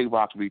 was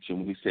Tay-Rock reaching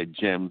when he said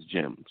gems,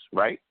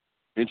 right?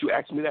 Didn't you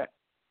ask me that?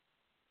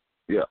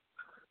 Yeah.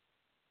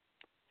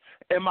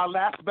 In my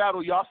last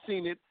battle, y'all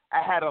seen it,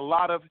 I had a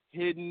lot of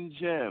hidden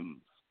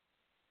gems.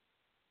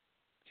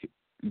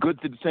 Goodz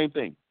did the same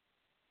thing.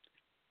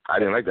 I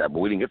didn't like that, but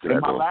we didn't get to that.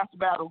 In my last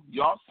battle,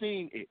 y'all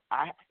seen it.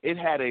 It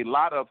had a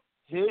lot of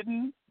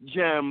hidden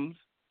gems,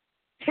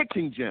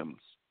 hitting gems.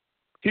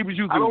 He was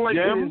using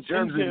gems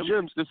and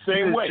gems the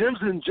same way. Gems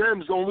and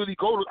gems don't really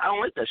go to. I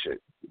don't like that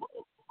shit.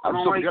 I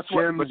don't like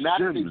gems.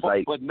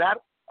 But not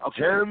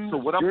okay. Gems. So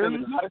what I'm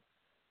saying is,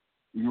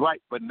 you're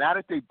right. But now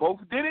that they both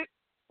did it,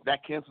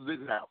 that cancels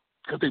it out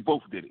because they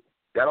both did it.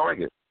 I don't like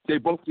it. They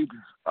both did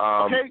it.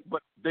 Okay,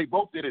 but they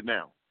both did it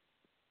now.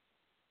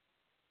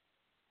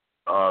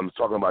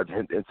 Talking about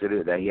the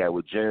incident that he had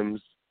with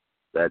Jims,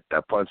 that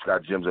punch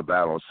got Jims a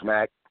battle on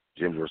Smack.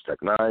 Jims was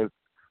Tech 9.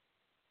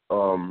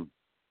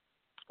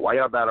 Why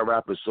y'all battle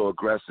rappers so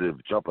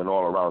aggressive, jumping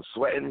all around,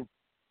 sweating,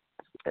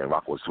 and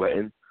Rock was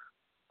sweating,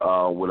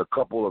 with a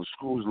couple of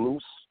screws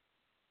loose?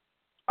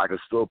 I can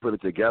still put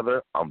it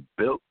together. I'm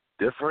built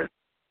different.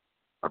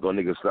 I thought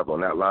niggas slept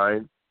on that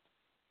line.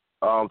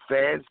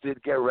 Fans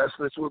did get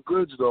restless with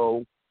Goodz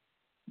though.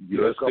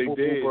 Yes, a couple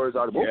they did.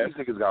 Both these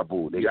niggas got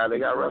booed. They got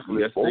restless.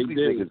 Yes, both these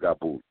niggas got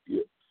booed.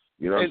 Yeah.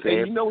 You know what I'm saying?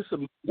 And you know what's the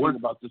thing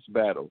about this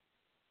battle?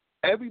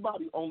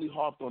 Everybody only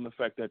harped on the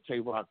fact that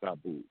Tay-Rock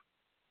got booed.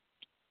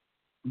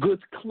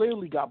 Goodz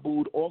clearly got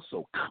booed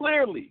also.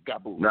 Clearly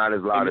got booed. Not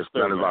as loud as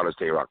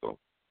Tay-Rock though.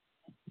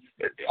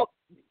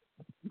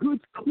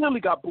 Goodz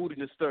clearly got booed in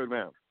this third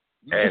round.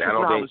 And I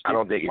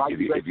don't think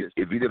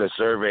if you did a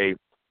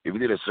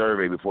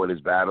survey before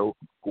this battle,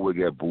 who would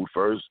get booed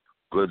first,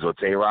 Goodz or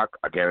Tay-Rock?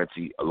 I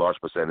guarantee a large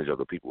percentage of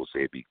the people will say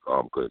it'd be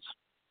Goodz.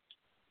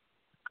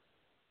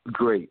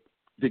 Great.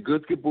 Did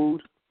Goodz get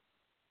booed?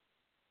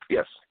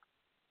 Yes.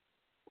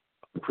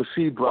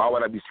 Proceed, bro. Why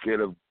would I be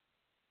scared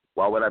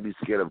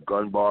of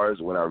gun bars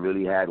when I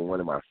really had one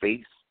in my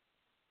face?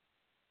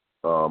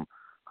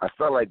 I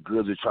felt like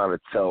Goodz was trying to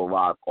tell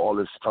Rock all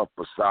this tough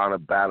persona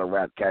battle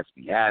rap cats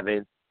be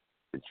having.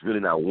 It's really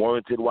not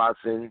warranted,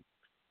 Watson.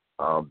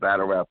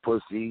 Battle rap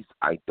pussies.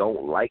 I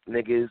don't like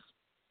niggas.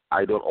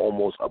 I don't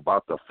almost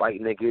about to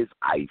fight niggas.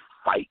 I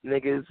fight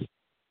niggas.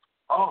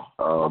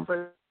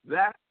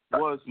 That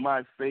was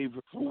my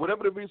favorite. For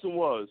whatever the reason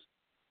was,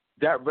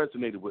 that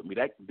resonated with me.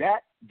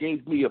 That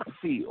gave me a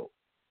feel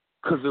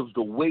because it was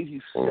the way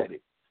he said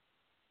it.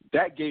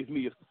 That gave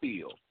me a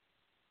feel.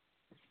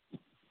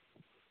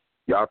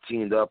 Y'all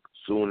teamed up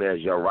soon as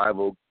your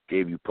rival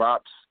gave you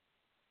props.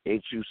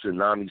 Ain't you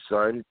Tsunami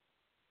Son?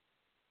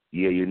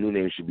 Yeah, your new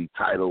name should be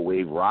Tidal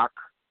Wave Rock.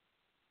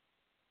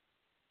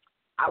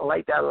 I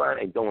like that line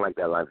and don't like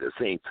that line at the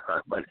same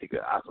time, my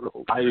nigga. I don't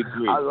know. I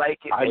agree. I like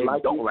it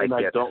and don't like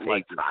it at the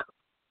same time.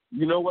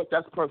 You know what?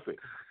 That's perfect.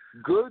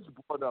 Goodz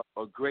brought up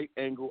a great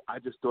angle. I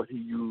just thought he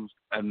used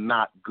a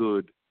not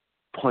good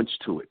punch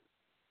to it.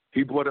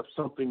 He brought up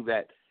something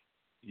that,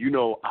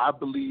 I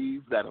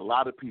believe that a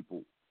lot of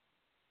people,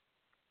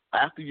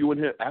 after you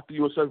and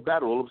Surf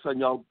battle, all of a sudden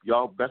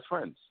y'all best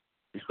friends.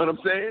 You know what I'm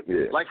saying?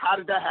 Yeah. Like, how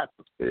did that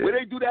happen? Yeah. Where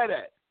they do that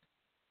at?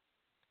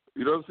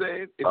 You know what I'm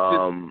saying? It's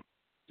just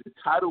the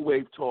tidal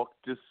wave talk.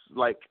 Just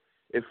like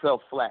it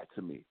fell flat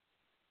to me.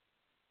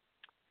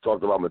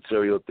 Talked about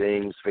material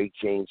things, fake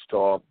change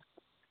talk,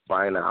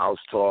 buying a house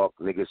talk,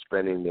 niggas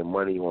spending their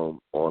money on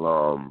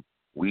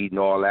weed and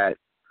all that.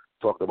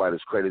 Talked about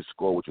his credit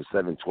score, which was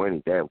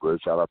 720. Damn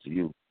good. Shout out to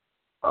you.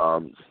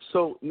 But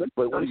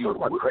when you talk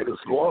about credit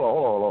score,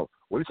 hold on.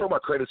 When you talk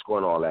about credit score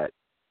and all that,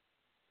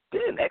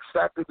 didn't X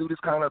Factor do this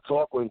kind of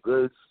talk when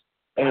Goodz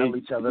handle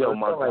each other? Yo,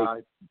 my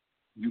guy,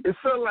 it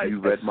felt like you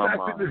read my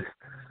mind.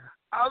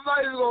 I'm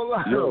not even gonna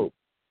lie. Yo,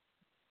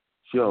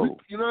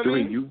 you know what I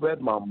mean? You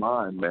read my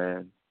mind,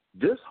 man.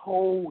 This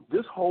whole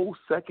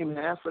second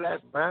half of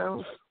that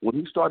round, when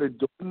he started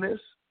doing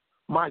this,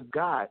 my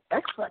God,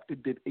 X Factor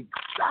did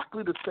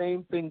exactly the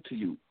same thing to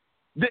you.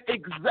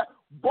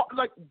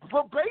 Like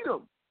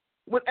verbatim.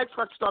 When X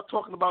Factor started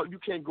talking about you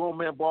can't grown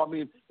man ball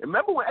me, and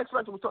remember when X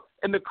Factor was talking,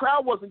 and the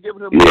crowd wasn't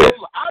giving him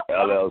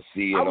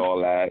LLC and all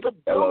that,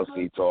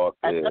 LLC talk,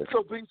 and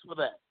SOBs for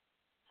that.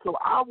 So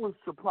I was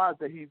surprised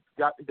that he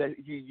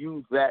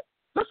used that.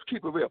 Let's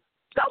keep it real.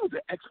 That was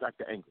an X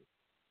Factor angle.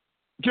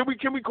 Can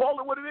we call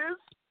it what it is?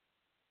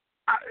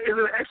 Is it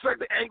an X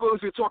Factor angle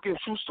if you're talking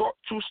true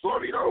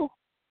story though?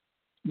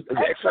 Is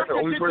X Factor the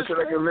only person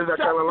that can live that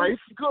kind of life?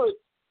 Good.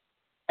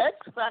 X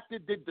Factor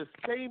did the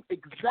same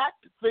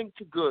exact thing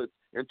to Goodz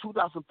in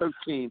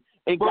 2013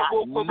 and got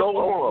no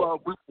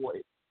love for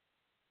it.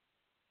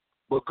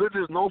 But Goodz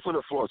is known for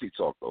the flossy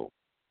talk, though.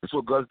 That's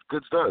what Goodz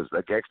does.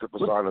 That gangster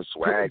persona,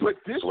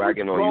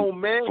 swagging on you,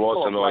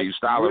 flossing on you,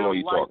 styling on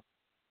you, talk.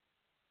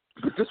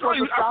 But this I felt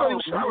he was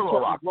styling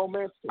on Rock.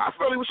 I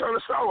felt he was trying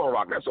to style on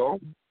Rock, that's all.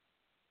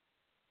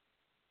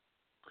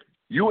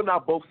 You and I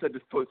both said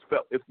this first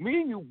felt. If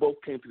me and you both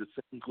came to the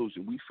same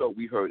conclusion, we felt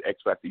we heard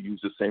X Factor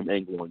use the same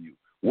angle on you.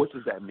 What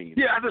does that mean?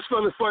 Yeah, I just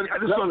felt it funny. I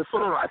felt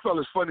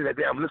it's funny that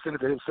I'm listening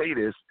to him say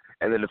this,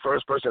 and then the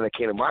first person that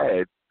came to my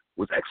head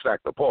was X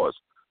Factor. Pause,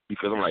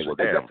 because I'm like, well,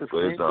 damn.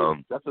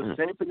 That's the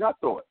same thing I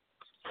thought.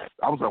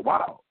 I was like,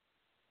 wow.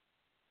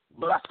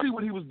 But I see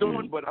what he was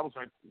doing, but I was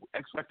like,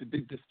 X Factor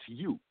did this to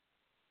you.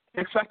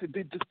 X Factor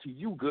did this to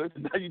you, good.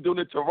 Now you're doing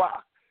it to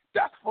Rock.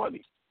 That's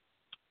funny.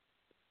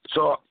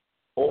 So,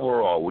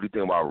 overall, what do you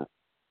think about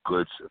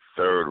Goodz'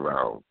 third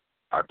round?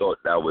 I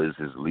thought that was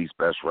his least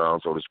best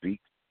round, so to speak.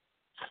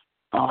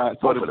 I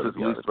thought it was his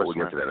least best round. We'll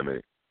get to that in a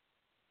minute.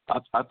 I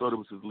thought it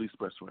was his least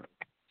best round.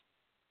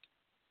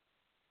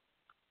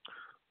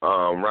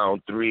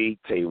 Round 3,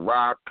 Tay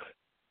Roc.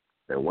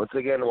 And once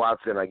again,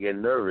 Watson, I get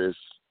nervous.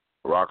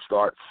 Rock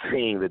starts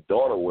saying the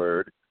daughter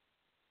word.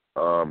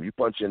 You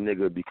punch a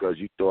nigga because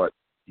you thought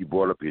you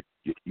brought up your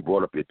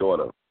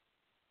daughter.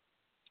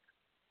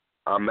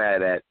 I'm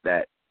mad at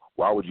that.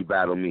 Why would you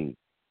battle me?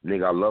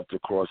 Nigga, I love to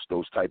cross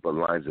those type of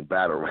lines in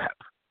battle rap.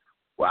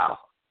 Wow.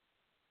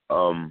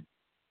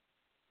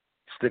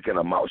 Sticking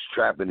a mouse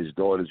trap in his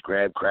daughter's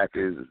graham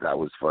crackers, that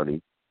was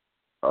funny.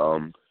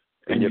 And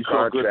your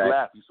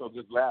contract. You saw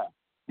good laugh.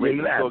 Yeah,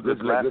 he laughed. Good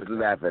to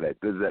laugh at that.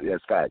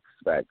 Yes, facts.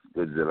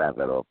 Good to laugh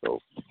at off, though.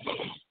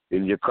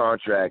 In your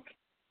contract,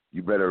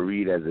 you better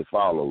read as it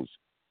follows.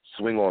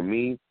 Swing on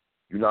me,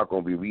 you're not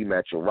going to be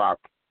rematching Rock.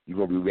 You're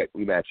going to be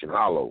rematching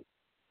Hollow.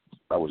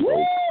 That was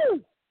dope.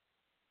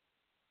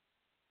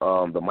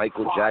 The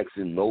Michael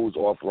Jackson nose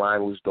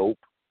offline was dope.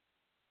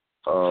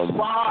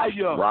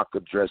 Fire! Rock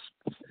addressed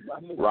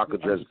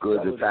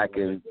Goodz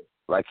attacking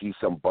like he's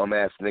some bum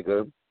ass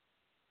nigga.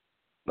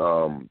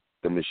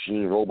 The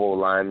Machine Robo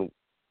line,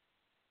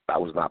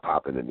 that was not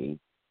popping to me.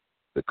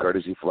 The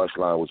Courtesy Flush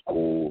line was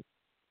cool.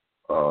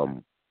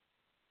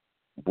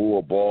 Boo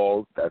or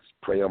Ball, that's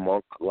Prayer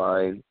Monk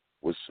line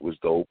was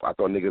dope. I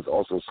thought niggas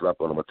also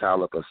slept on a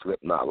Metallica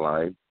Slipknot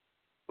line.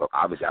 Well,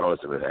 obviously, I don't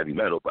listen to heavy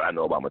metal, but I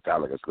know about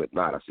Metallica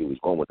Slipknot. I see where he's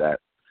going with that.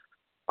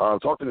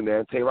 Talk to me,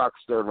 man. Tay Roc's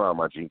third round,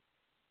 my G.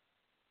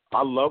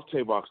 I love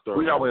Tay Roc's third round.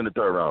 We got one in the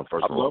third round,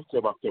 first of all. I love Tay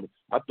Roc's third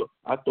round.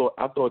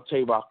 I thought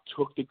Tay Roc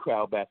took the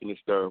crowd back in his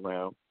third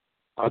round.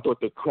 I thought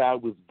the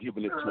crowd was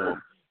giving it to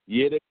him.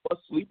 Yeah, they were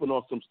sleeping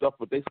on some stuff,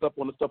 but they slept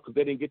on the stuff because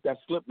they didn't get that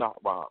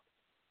Slipknot rhyme.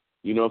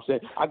 You know what I'm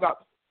saying?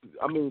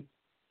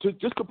 To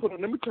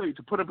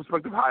put in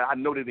perspective how I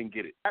know they didn't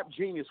get it. Rap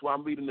Genius, while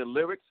I'm reading the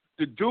lyrics,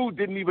 the dude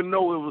didn't even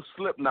know it was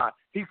Slipknot.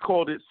 He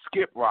called it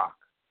Skip Rock.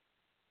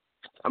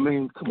 I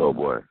mean, come on,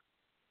 boy.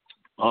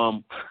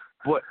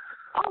 But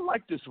I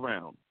like this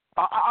round.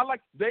 I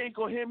like, they ain't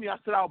gonna hear me. I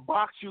said I'll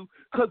box you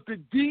because the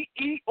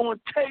DE on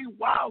Tay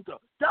Wilder,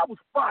 that was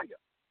fire.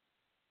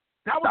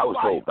 That was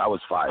fire. Dope. That was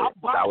fire.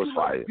 That was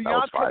fire. That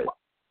was fire.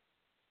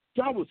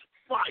 That was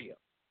fire.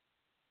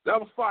 That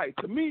was fire.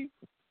 To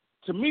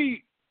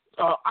me,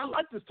 I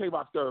like this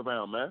Tay-Rock third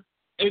round, man.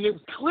 And it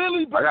was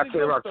clearly better. I got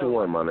Tay-Rock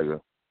 2-1, my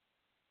nigga.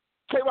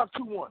 Tay-Rock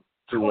 2-1.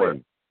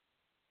 2-1.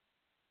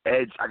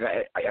 Edge.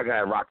 I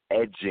got Rock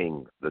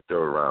edging the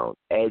third round.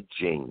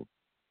 Edging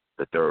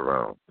the third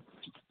round.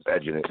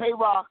 Edging it.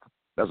 Tay-Rock.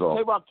 That's all.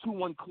 Tay-Rock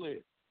 2-1 clear.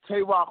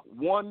 Tay-Rock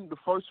won the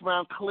first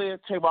round clear.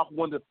 Tay-Rock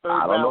won the third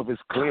round. I don't know if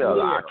it's clear.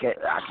 I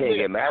can't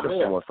get mad if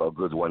someone felt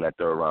Goodz won that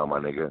third round, my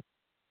nigga.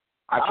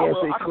 I can't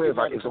say clear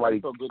if somebody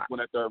felt Goodz won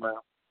that third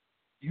round.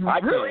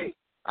 Really?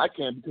 I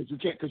can because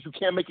you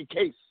can't make a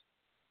case.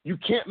 You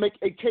can't make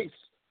a case.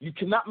 You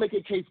cannot make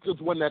a case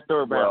Goodz won that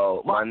third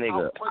round. Well, my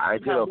nigga, I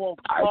did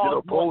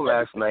a poll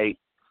last night.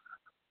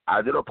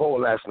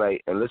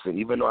 And listen,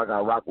 even though I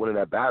got Rock winning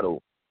that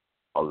battle,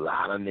 a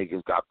lot of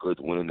niggas got Goodz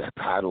winning that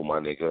battle, my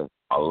nigga.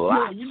 A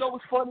lot. Yeah, you know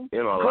what's funny?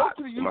 Go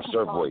to the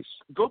YouTube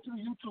Go to the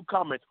YouTube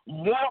comments.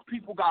 More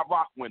people got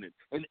Rock winning.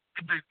 And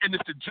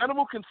it's the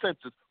general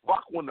consensus.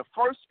 Rock won the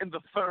first and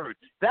the third.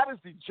 That is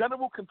the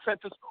general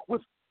consensus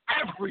with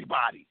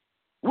everybody.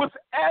 With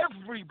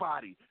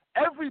everybody.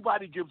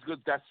 Everybody gives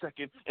Goodz that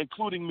second,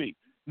 including me.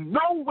 No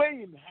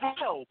way in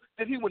hell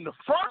did he win the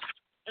first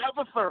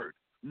or the third.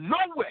 No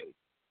way.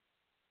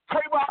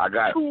 Tay-Rock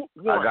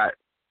 2-1.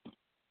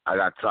 I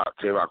got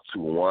Tay-Rock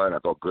 2-1. I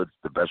thought Goodz,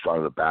 the best round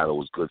of the battle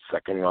was Goodz'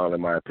 second round,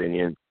 in my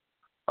opinion.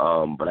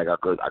 But I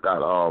got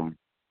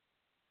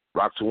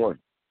Rock 2-1.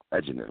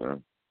 Edging it,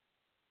 man.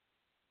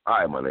 All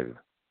right, my nigga.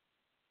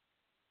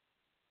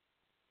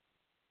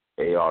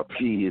 ARP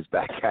is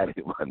back at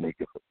it, my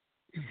nigga.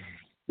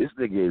 This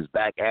nigga is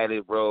back at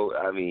it, bro.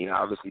 I mean,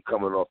 obviously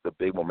coming off the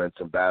big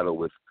momentum battle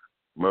with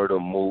Murder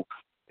Mook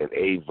and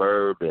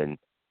A-Verb and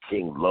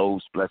King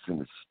Los blessing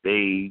the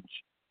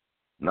stage.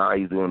 Now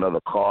he's doing another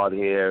card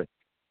here.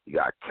 You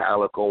got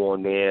Calico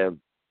on there.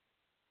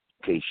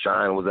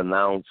 K-Shine was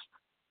announced.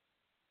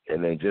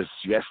 And then just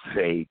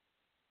yesterday,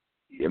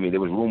 I mean,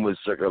 there was rumors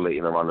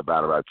circulating around the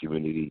battle rap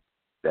community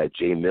that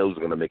Jay Mills is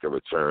going to make a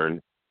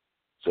return.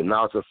 So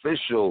now it's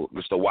official,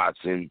 Mr.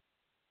 Watson.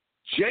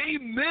 Jay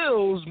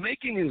Mills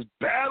making his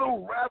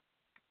battle rap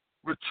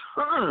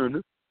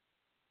return.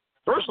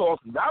 First off,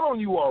 not on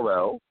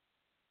URL,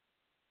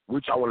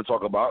 which I want to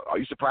talk about. Are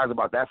you surprised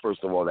about that,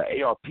 first of all? That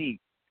ARP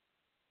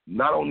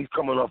not only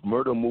coming off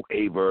Murder Mook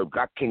A-Verb,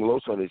 got King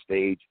Los on his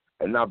stage,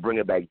 and now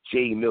bringing back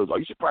Jay Mills. Are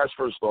you surprised,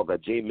 first off,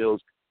 that Jay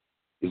Mills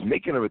is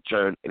making a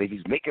return, and if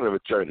he's making a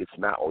return, it's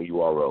not on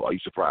URL? Are you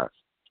surprised?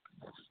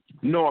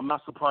 No, I'm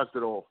not surprised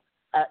at all.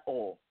 At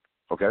all.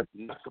 Okay.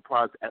 Not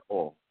surprised at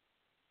all.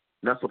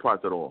 Not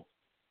surprised at all.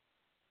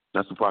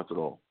 Not surprised at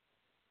all.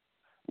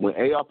 When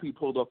ARP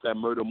pulled off that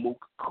Murder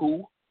Mook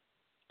coup,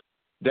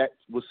 that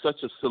was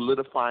such a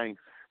solidifying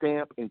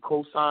stamp and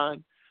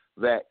cosign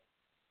that,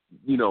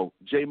 you know,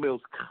 Jay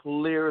Mills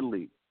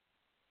clearly,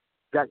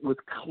 that was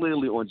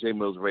clearly on Jay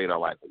Mills' radar,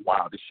 like,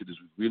 wow, this shit is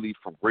really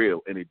for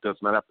real, and it does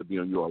not have to be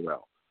on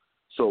URL.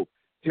 So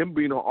him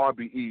being on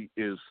RBE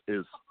is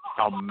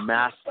a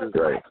massive,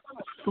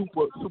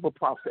 super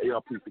props to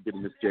ARP for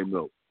getting this Jay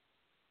Mills.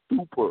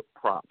 Super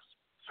props.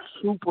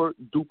 Super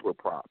duper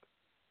props.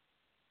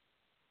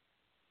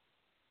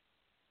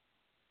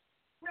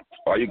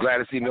 Are you glad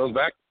to see Mills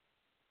back?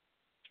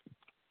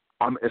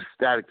 I'm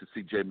ecstatic to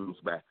see Jay Mills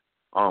back.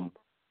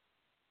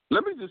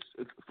 Let me just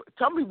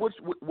tell me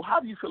how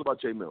do you feel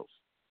about Jay Mills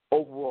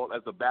overall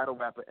as a battle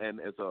rapper and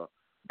as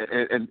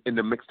in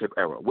the mixtape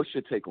era? What's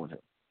your take on him?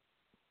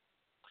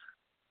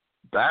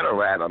 Battle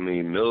rap, I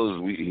mean,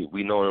 Mills,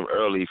 we know him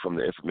early from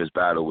the infamous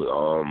battle with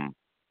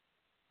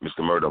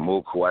Mr. Murder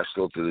Mook, who I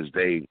still to this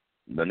day,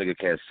 the nigga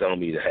can't tell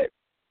me that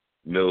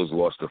Mills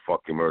lost to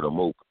fucking Murder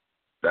Mook.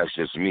 That's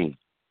just me.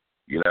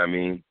 You know what I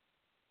mean?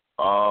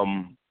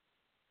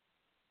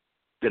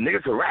 The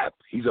nigga can rap.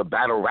 He's a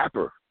battle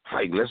rapper.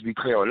 Like, let's be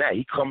clear on that.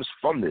 He comes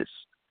from this.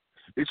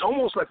 It's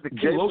almost like the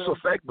King Los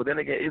effect, but then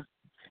again,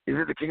 is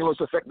it the King Los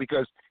effect?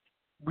 Because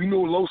we know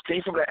Los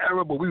came from that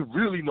era, but we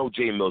really know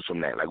Jay Mills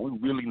from that. Like, we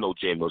really know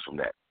Jay Mills from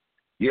that.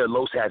 Yeah,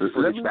 Los had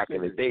footage back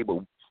in the day,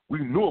 but we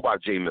knew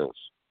about Jay Mills.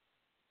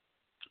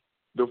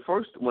 The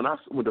first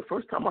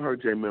time I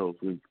heard Jay Mills,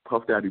 when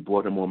Puff Daddy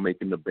brought him on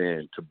Making the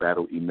Band to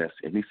battle Ines,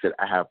 and he said,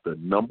 I have the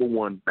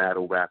 #1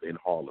 battle rap in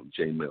Harlem,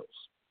 Jay Mills.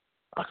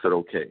 I said,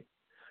 okay.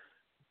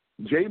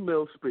 Jay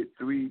Mills spit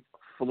 3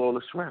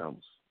 flawless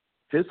rounds.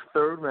 His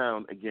third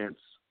round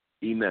against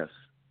Ines,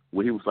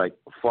 where he was like,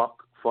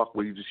 fuck,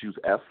 where you just use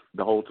F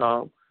the whole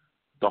time,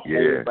 the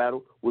whole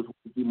battle, was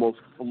the most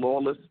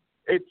flawless.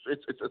 It's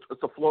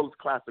a flawless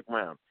classic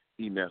round,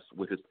 Ines,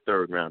 with his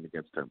third round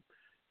against him.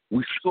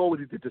 We saw what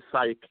he did to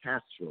Saya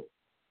Castro.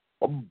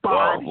 A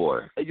body. Oh, boy.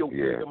 Hey, yo,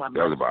 yeah, that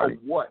was a body.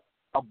 What?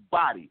 A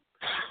body.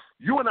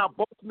 You and I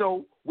both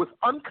know, with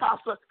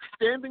Uncasa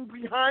standing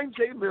behind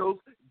Jay Mills,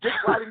 dick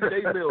riding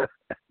Jay Mills,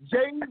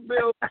 Jay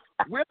Mills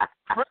with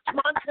French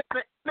Montana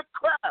in the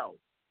crowd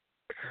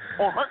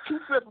on Hunt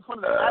 2-5 in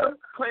front of the Adam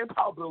Clan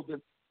Power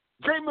Building,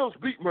 Jay Mills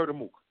beat Murder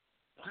Mook.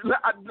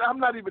 I'm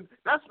not even.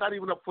 That's not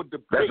even up for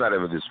debate. That's not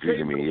even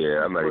disputing me.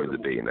 Yeah, I'm not even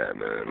debating that,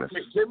 man.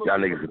 Y'all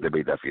niggas can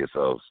debate that for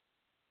yourselves.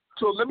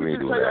 So let me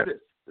just tell you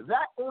this: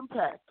 that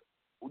impact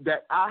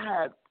that I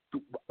had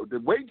the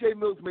way Jay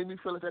Mills made me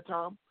feel at that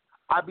time,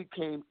 I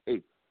became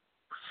a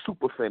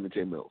super fan of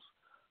Jay Mills.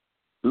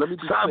 Let me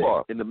be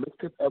clear, in the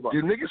mixtape ever.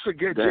 Did niggas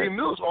forget Jay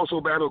Mills also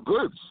battled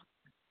Goodz?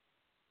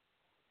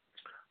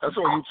 That's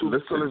on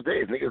YouTube till this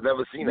day. Niggas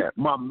never seen that.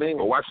 My man.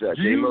 But watch that.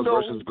 Jay Mills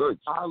versus Goodz.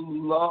 I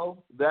love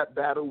that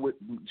battle with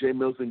Jay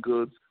Mills and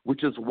Goodz,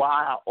 which is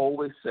why I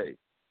always say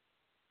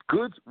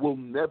Goodz will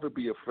never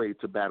be afraid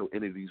to battle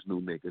any of these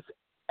new niggas,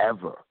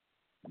 ever.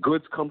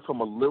 Goodz comes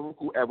from a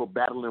lyrical era,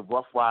 battling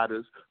Rough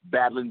Riders,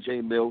 battling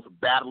Jay Mills,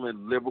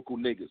 battling lyrical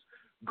niggas.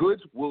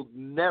 Goodz will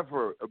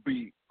never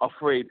be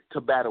afraid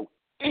to battle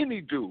any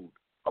dude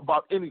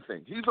about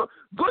anything.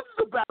 Goodz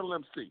is a battle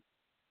MC.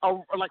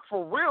 Like,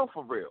 for real,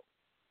 for real.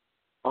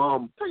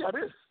 Tell y'all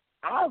this.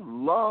 I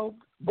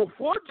loved,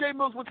 before Jay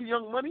Mills went to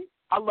Young Money,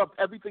 I loved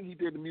everything he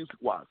did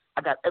music-wise.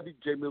 I got every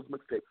Jay Mills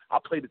mixtape. I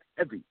played it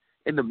heavy.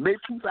 In the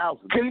mid-2000s.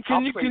 Can you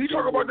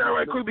talk about that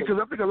right quick? Because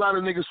I think a lot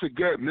of niggas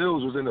forget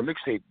Mills was in the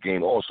mixtape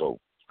game also.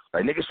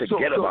 Like, niggas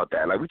forget about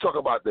that. Like, we talk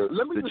about the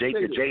J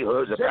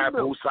Hoods, the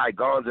Papoose,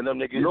 Saigons, and them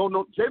niggas.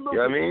 No, Jay Mills, you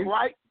know what I mean?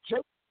 Right. Jay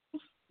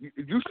Mills,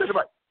 you said it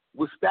right.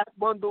 With Stack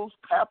Bundles,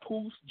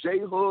 Papoose, J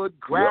Hood,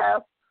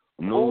 Graph,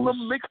 all the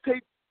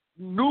mixtape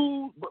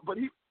news, but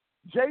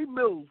Jay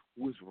Mills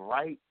was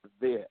right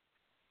there.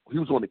 He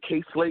was on the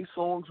K Slay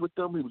songs with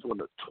them. He was on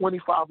the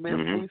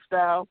 25-man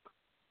freestyle.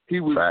 He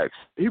was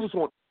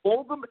on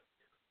all the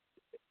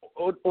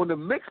on the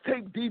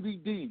mixtape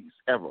DVDs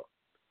ever.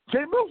 Jay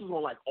Mills was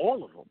on like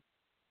all of them.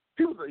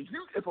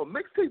 If a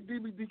mixtape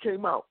DVD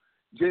came out,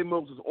 Jay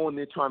Mills was on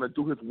there trying to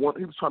do his one.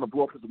 He was trying to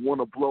blow up his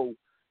wanna blow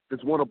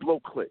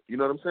clip. You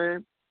know what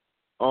I'm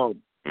saying?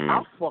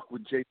 I fucked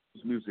with Jay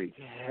Mills' music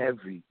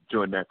heavy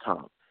during that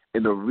time,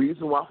 and the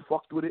reason why I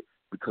fucked with it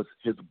because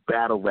his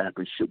battle rap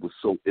and shit was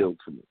so ill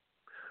to me.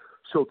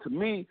 So to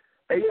me,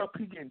 ARP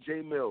getting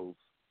Jay Mills.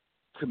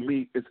 To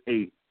me, it's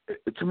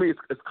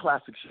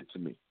classic shit to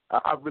me.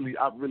 I really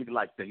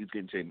like that he's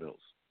getting Jay Mills.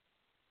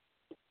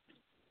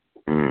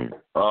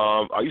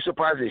 Are you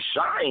surprised at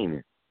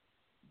Shine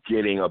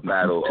getting a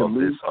battle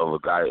of a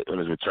guy on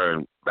his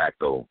return back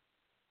though?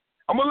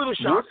 I'm a little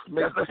shocked.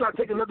 That's not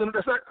taking nothing.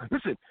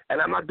 Listen,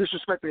 and I'm not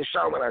disrespecting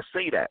Shine when I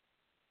say that.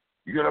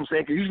 You know what I'm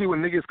saying? Because usually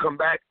when niggas come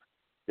back,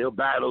 they'll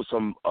battle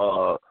some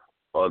the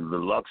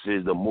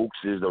Luxes, the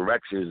Mookses, the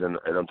Rexes, and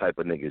them type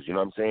of niggas. You know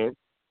what I'm saying?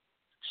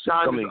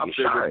 Shine is up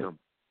there with them.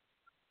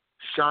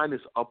 Shine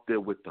is up there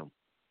with them.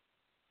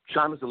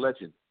 Shine is a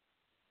legend.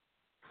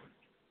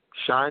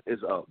 Shine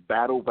is a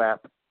battle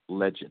rap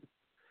legend.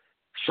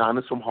 Shine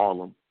is from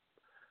Harlem.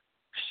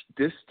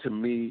 This, to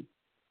me,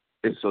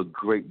 is a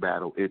great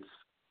battle. It's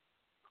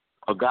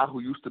a guy who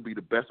used to be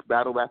the best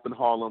battle rap in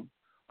Harlem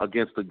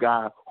against a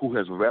guy who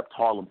has repped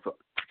Harlem for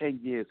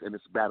 10 years in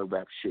this battle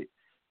rap shit,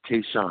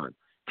 K-Shine.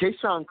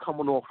 K-Shine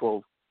coming off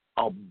of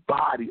a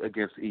body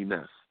against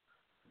E-Ness.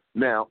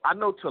 Now, I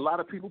know to a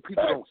lot of people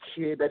don't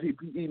care that he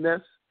beat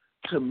E-Ness.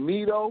 To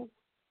me, though,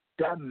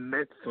 that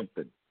meant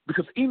something.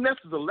 Because E-Ness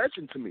is a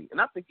legend to me, and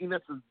I think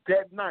E-Ness is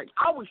dead nice.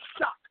 I was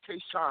shocked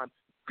K-Shine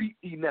beat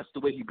E-Ness the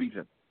way he beat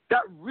him.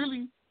 That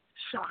really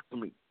shocked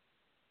me.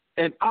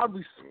 And I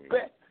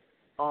respect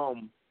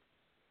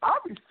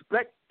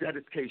that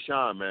it's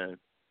K-Shine, man.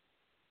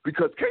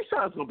 Because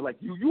K-Shine's going to be like,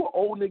 you an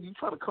old nigga, you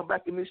trying to come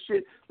back in this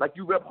shit like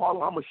you rep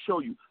Harlem, I'm going to show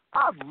you.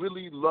 I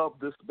really love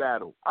this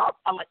battle. I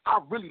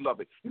really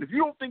love it. And if you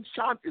don't think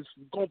Shine is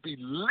going to be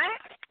lit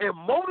and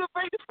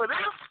motivated for this,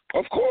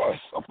 of course,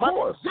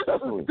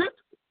 definitely.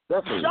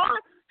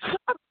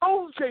 Shine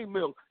knows Jay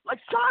Mills. Like,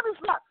 Shine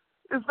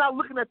is not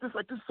looking at this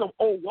like this is some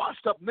old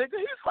washed up nigga.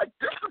 He's like,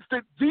 this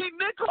is the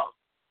nigga.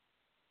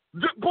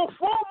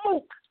 Before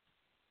Mook.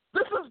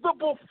 This is the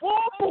before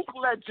Mook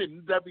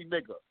legend, every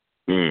nigga.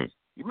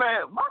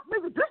 Man, my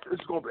nigga, this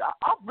is going to be,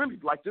 I really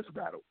like this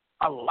battle.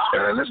 A lot.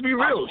 And let's be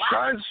real.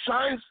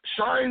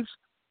 Shine's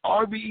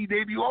RBE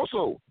debut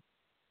also.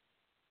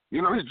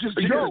 You know, it's just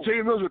because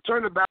Jay Mills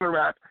returned to battle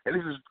rap, and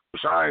this is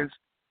Shine's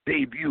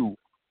debut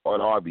on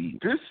RBE.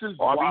 This is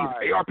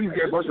ARP's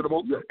getting best of the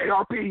both.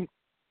 ARP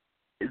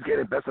is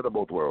getting best of the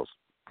both worlds.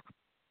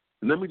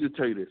 Let me just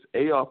tell you this: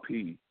 ARP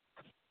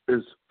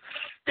is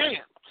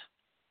stamped.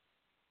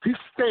 He's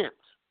stamped.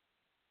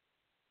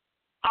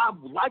 I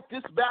like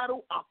this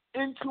battle. I'm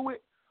into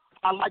it.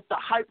 I like the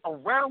hype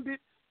around it.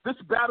 This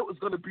battle is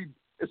going to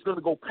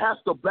go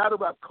past the battle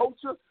rap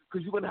culture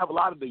because you're going to have a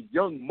lot of the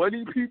young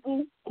money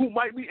people who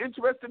might be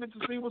interested in to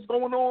see what's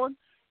going on.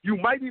 You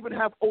might even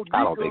have old niggas.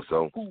 I don't think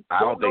so. I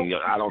don't think. No.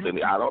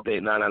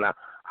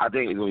 I think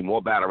there's going to be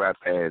more battle rap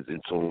fans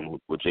in tune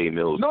with Jay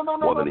Mills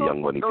more than the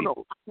young money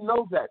people. I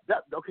know that.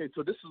 Okay,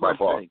 so this is what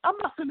I'm saying. I'm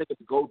not saying they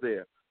can go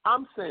there.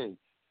 I'm saying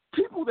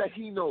people that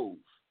he knows.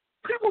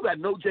 People that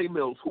know Jay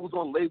Mills, who was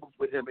on labels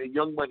with him, and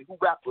Young Money, who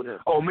rapped with him.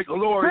 Oh, don't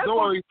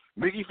worry.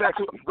 Mickey Fax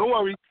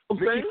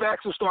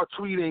will start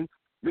tweeting.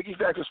 Mickey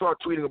Fax will start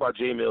tweeting about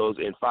Jay Mills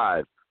in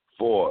 5,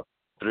 4,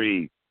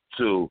 3,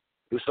 2.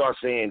 He'll start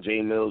saying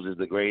Jay Mills is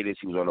the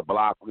greatest. He was on the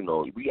block. You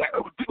know,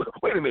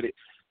 wait a minute.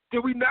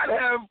 Did we not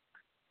have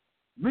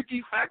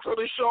Mickey Fax on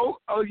the show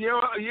a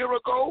year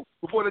ago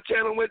before the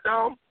channel went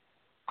down?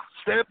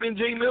 stamping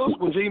J Mills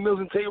when J Mills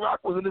and Tay Roc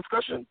was in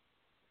discussion?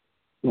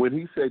 When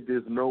he said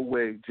there's no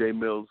way J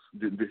Mills,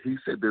 he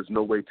said there's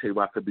no way Tay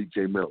Roc could beat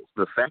J Mills.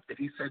 The fact that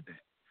he said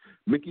that,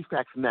 Mickey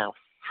Fax now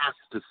has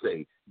to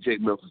say J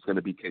Mills is going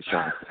to beat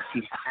K-Shine.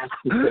 He has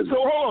to say So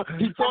hold on.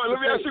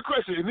 Let me ask you a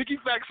question. If Mickey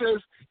Fax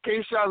says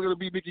K-Shine is going to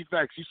beat Mickey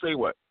Fax, you say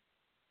what?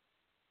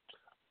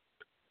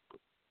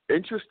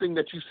 Interesting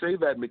that you say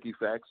that, Mickey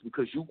Fax,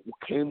 because you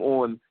came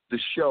on the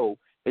show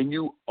and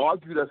you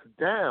argued us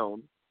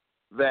down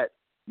that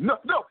no,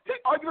 he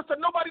argued us that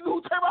nobody knew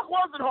who Tay Roc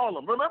was in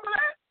Harlem. Remember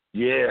that?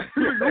 Yeah.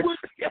 You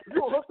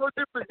don't know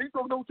different. He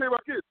don't know who Tay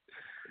Roc is.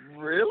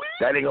 Really?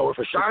 That ain't gonna work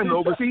for Shine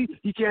though. But see,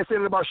 he can't say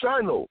that about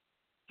Shine though.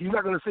 He's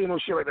not gonna say no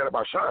shit like that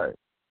about Shine.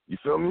 You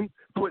feel me?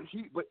 But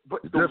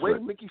the way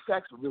Mickey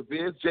Fax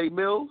reveres J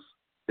Mills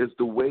is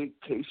the way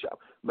K-Shine.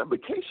 Remember,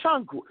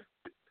 K-Shine,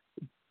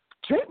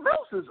 J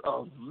Mills is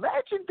a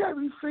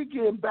legendary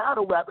figure in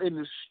battle rap in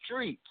the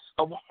streets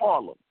of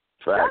Harlem.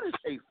 Fact. That is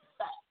a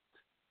fact.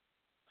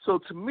 So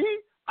to me,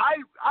 I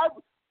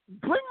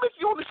bring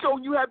Mickey on the show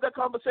and you have that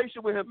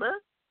conversation with him, man.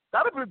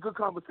 That'd be a good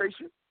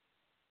conversation.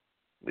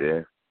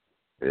 Yeah.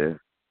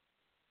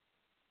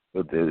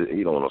 But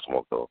he don't want no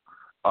smoke though.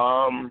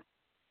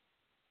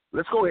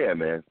 Let's go ahead,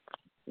 man.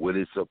 Would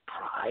it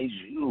surprise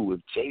you if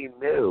J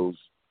Mills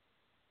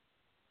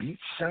beat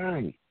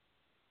Shine?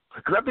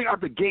 Because I think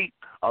out the gate,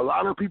 a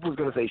lot of people is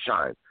going to say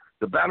Shine.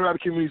 The battle rap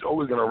community is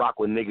always going to rock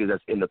with niggas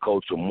that's in the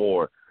culture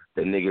more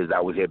than niggas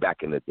that was here back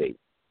in the day.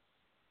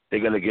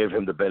 They're going to give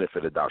him the benefit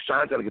of the doubt.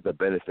 Shine's going to get the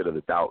benefit of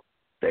the doubt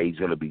that he's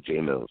going to beat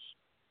J Mills.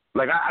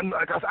 Like I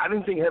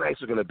didn't think Head Ice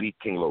was going to beat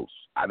King Los.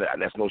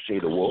 That's no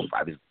shade of Wolf.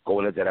 I just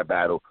going into that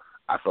battle,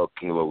 I felt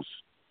King Los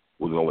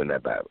was going to win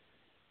that battle.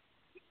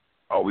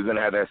 Are we going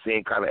to have that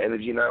same kind of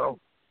energy now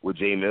with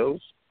J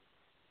Mills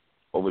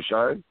over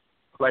Shine?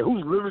 Like,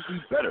 who's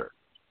lyrically better,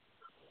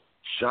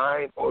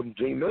 Shine or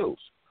J Mills?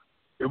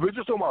 If we're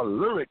just talking about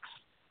lyrics,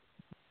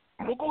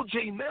 I'm going to go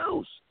J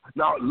Mills.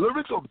 Now,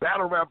 lyrics are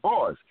battle rap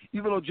bars.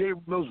 Even though J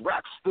Mills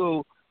raps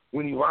still,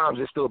 when he rhymes,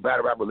 it's still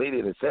battle rap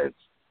related in a sense.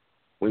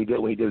 When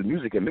he did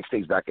music and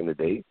mixtapes back in the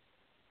day.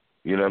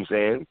 You know what I'm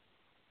saying?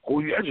 Who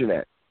are you edging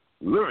at?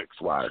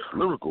 Lyrics-wise.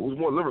 Lyrical. Who's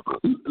more lyrical?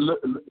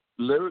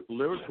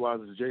 Lyrics-wise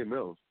is J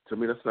Mills. To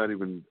me, that's not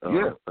even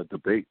a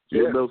debate.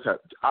 J Yeah. Mills have...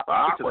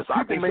 I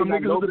think some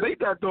niggas will debate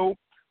that, though.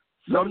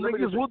 Some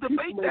niggas will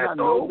debate that,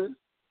 though.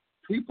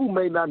 People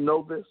may not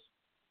know this,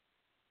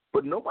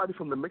 but nobody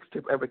from the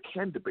mixtape ever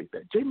can debate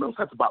that. J Mills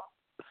has about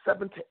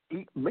 7 to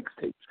 8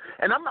 mixtapes.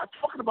 And I'm not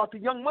talking about the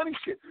Young Money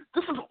shit.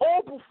 This is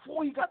all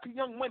before he got the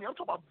Young Money. I'm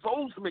talking about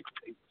those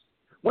mixtapes.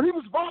 When he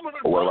was bombing...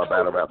 What about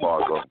battle rap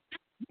bars,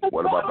 though?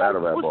 What about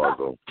battle rap bars,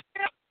 though?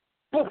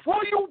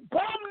 Before you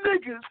bomb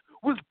niggas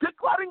was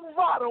Dick Riding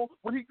Votto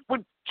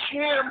when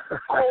Cam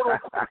called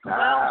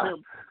around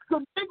him. The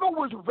nigga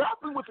was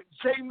rapping with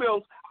J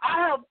Mills.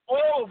 I have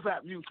all of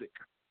that music.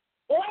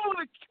 All of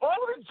the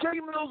J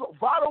Mills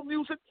Votto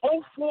music,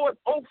 04,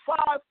 05,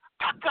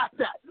 I got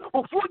that.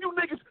 Before you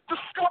niggas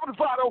discovered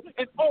Votto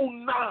in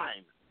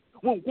 09,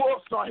 when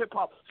World Star Hip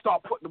Hop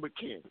started putting them with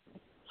Cam.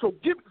 So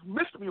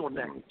miss me on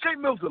that. J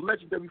Mills is a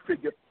legendary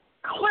figure,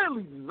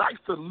 clearly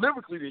nicer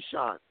lyrically than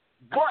Shine.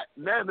 But,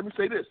 man, let me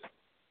say this.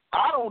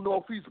 I don't know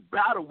if he's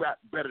battle rap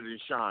better than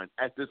Shine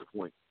at this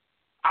point.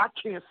 I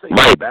can't say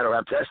that. Battle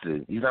rap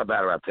tested. He's not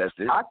battle rap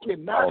tested. I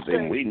cannot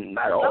say.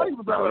 Not all.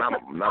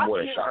 Not more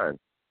than Shine.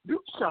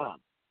 Shine.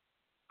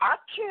 I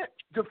can't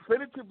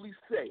definitively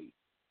say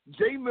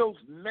J Mills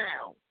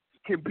now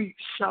can beat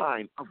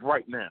Shine of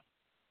right now.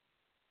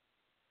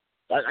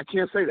 I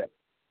can't say that.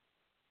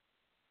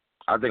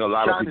 I think a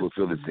lot of people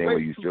feel the same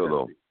way you feel,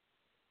 though.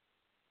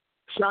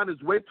 Shine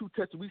is way too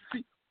tested. We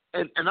see,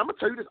 and I'm going to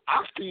tell you this,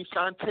 I've seen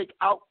Shine take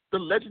out the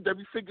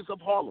legendary figures of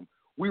Harlem.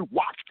 We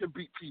watched him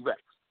beat T-Rex.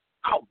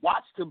 I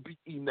watched him beat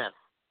E-Ness.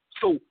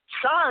 So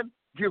Shine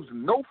gives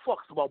no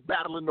fucks about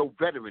battling no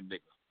veteran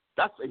niggas.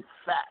 That's a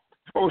fact.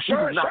 Oh,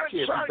 Shine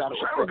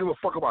don't give a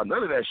fuck about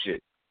none of that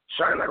shit.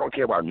 Shine not going to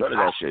care about none of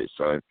that shit,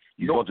 son.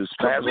 You going to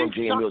spaz on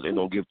J Mills and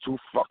don't give two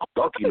fuck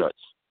donkey nuts.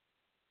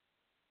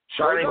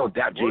 Shine ain't going to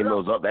dap J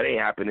Mills up. That ain't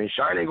happening.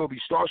 Shine ain't going to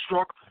be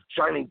starstruck.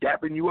 Shine ain't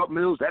dapping you up,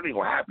 Mills. That ain't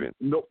going to happen.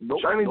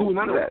 Shine ain't doing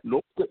none of that.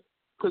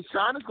 Because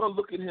Shine is going to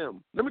look at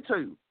him. Let me tell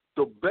you,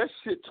 the best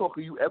shit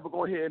talker you ever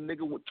going to hear a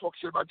nigga would talk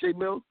shit about J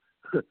Mills,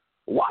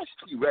 watch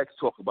T-Rex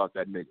talk about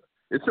that nigga.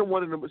 It's in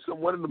one of them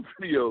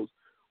videos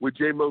where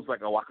J Mills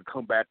like, oh, I could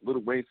come back. Lil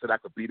Wayne said I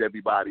could beat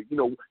everybody. You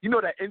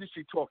know that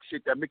industry talk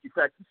shit that Mickey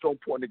Fax is so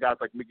important to guys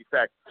like Mickey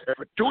Fax. If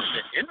a dude in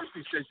the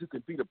industry says you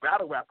can beat a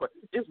battle rapper,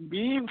 it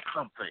means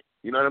something.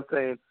 You know what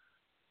I'm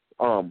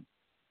saying?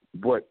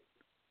 But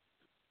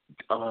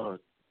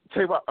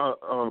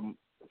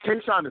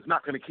K-Shine is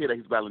not going to care that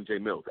he's battling J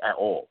Mills at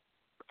all.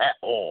 At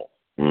all.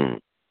 Mm.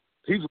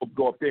 He's going to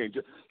go up there and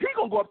he's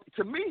going to go up.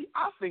 To me,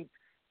 I think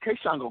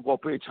K-Shine going to go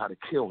up there and try to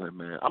kill him,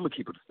 man. I'm going to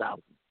keep it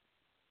 1,000.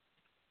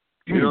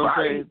 You know what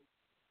I'm saying?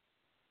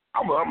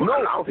 I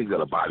don't think he's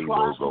gonna body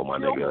Mills though, my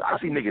nigga. I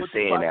see niggas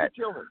saying that.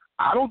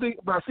 I don't think,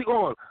 but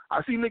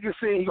I see niggas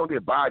saying he's gonna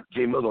get bodied.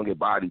 Jay Mills gonna get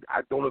bodied.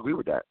 I don't agree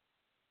with that.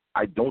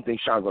 I don't think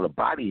Shine's gonna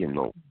body him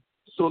though.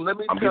 So let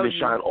me I'm tell giving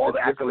Shine all the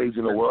accolades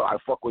in the world. I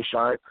fuck with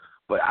Shine,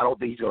 but I don't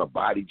think he's gonna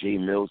body Jay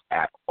Mills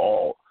at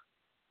all.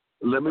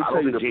 Let me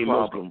tell you the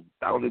problem.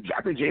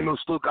 I think Jay Mills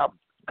still got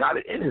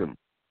it in him.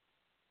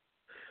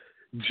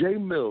 Jay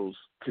Mills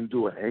can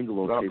do an angle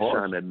on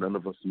K-Shine that none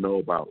of us know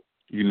about.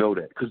 You know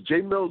that. Because Jay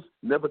Mills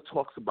never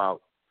talks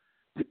about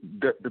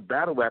the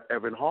battle rap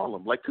ever in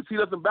Harlem. Like, because he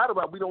doesn't battle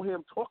rap, we don't hear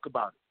him talk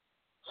about it.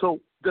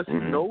 So, does he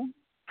know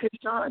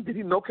K-Shine? Did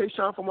he know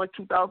K-Shine from, like,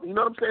 2000? You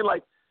know what I'm saying?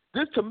 Like,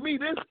 this, to me,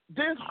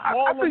 this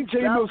Harlem I think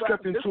Jay Mills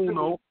kept in tune,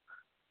 though.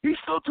 He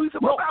still tweets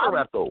about battle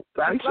rap, though.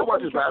 He still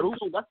watches battles.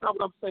 That's not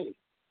what I'm saying.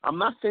 I'm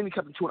not saying he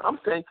kept in tune. I'm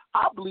saying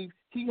I believe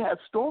he has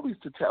stories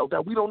to tell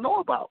that we don't know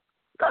about.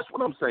 That's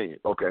what I'm saying.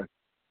 Okay.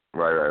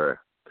 Right.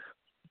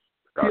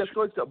 He has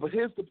stories to tell. But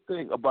here's the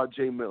thing about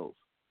Jay Mills.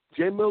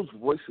 Jay Mills'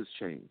 voice has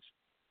changed.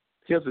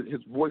 His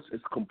voice is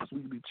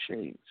completely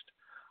changed.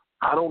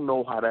 I don't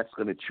know how that's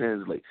going to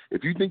translate.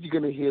 If you think you're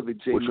going to hear the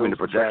Jay Mills in the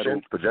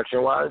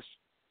projection-wise?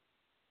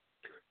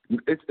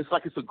 It's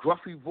like it's a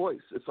gruffy voice.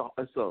 It's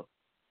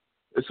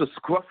a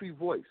scruffy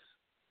voice.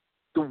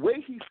 The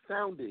way he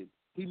sounded,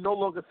 he no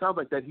longer sounds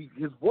like that.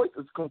 His voice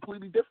is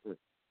completely different.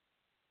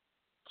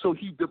 So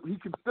he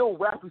can still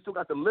rap. He still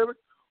got the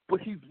lyrics,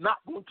 but he's not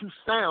going to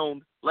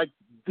sound like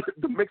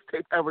the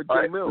mixtape era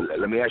Jay Mills.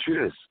 Let me ask you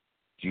this: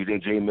 do you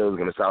think Jay Mills is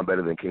going to sound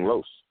better than King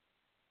Los?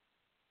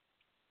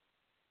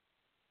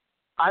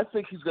 I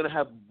think he's going to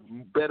have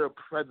better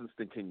presence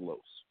than King Los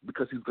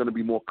because he's going to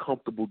be more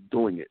comfortable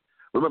doing it.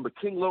 Remember,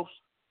 King Los,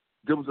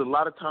 there was a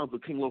lot of times where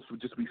King Los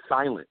would just be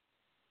silent,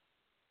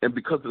 and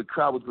because the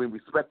crowd was being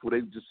respectful,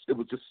 it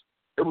was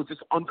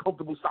just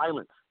uncomfortable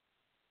silence.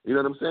 You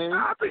know what I'm saying?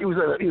 I think he was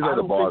letting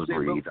the bars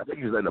breathe. I think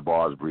he was letting the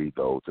bars breathe,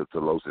 though, to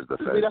Los's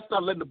defense. To me, that's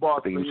not letting the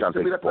bars breathe. I think he was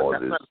trying to take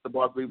pauses. That's not the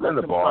bars breathe. Letting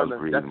the bars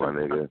breathe, my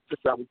nigga.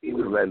 He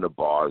was letting the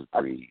bars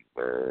breathe,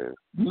 man.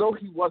 No,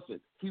 he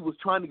wasn't. He was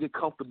trying to get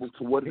comfortable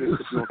to what it is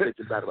to be on stage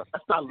and battle.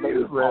 That's not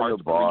letting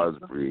the bars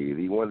breathe.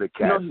 He wanted to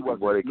catch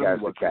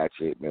to catch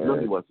it, man. No,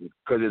 he wasn't.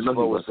 Because his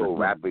flow was so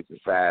rapid and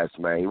fast,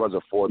 man. He was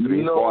a 4-3.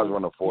 His bars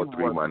run a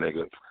 4-3, my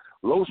nigga.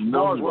 Los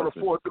bars run a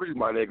 4-3,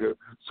 my nigga.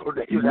 So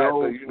they had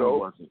to, you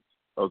know.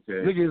 Okay.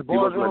 Nigga, his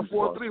bars run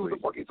 4-3. What the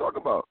fuck you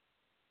talking about?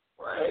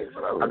 Right,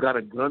 I got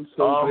a gun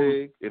so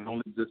big, it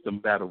only exists in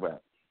battle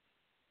rap.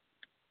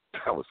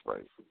 That was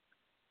funny.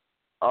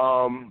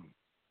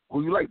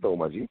 Who you like, though,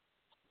 my G?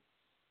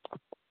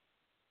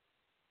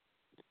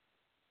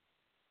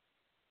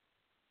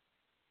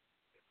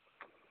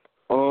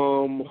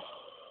 I'm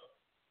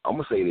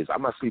going to say this.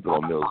 I'm not sleeping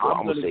on Mills, though.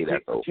 I'm going to say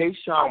that, though.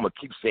 I'm going to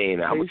keep saying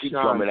that. I'm going to keep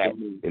drumming that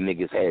in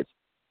niggas' heads.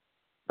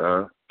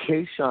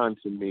 K-Shine,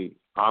 to me,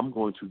 I'm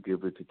going to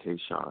give it to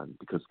K-Shine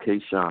because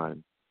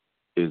K-Shine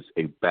is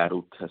a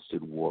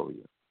battle-tested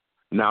warrior.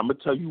 Now, I'm going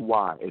to tell you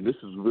why, and this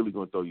is really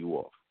going to throw you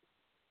off.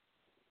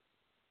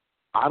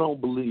 I don't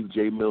believe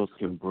Jay Mills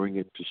can bring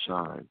it to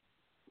shine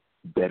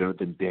better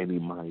than Danny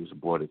Myers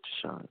brought it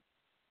to shine.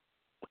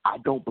 I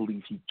don't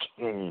believe he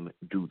can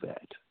do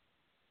that.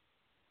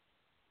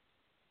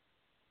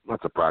 I'm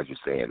not surprised you're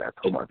saying that,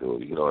 though, my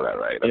dude. You know that,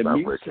 right? That's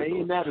and me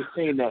saying that is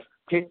saying that.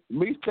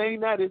 Me saying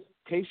that is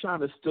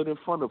K-Shine has stood in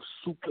front of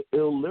super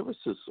ill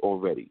lyricists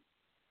already.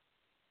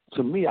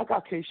 To me, I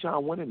got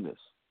K-Shine winning this.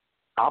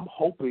 I'm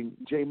hoping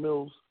Jay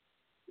Mills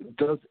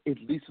does at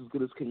least as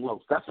good as King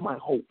Los. That's my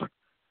hope.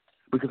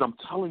 Because I'm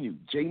telling you,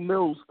 Jay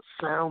Mills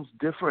sounds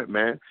different,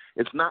 man.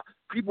 It's not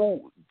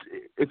people.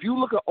 If you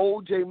look at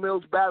old Jay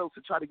Mills battles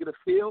to try to get a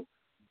feel,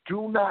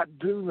 do not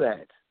do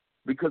that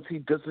because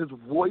his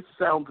voice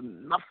sounds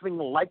nothing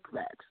like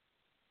that.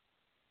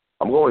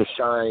 I'm going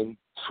Shine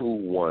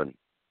 2-1.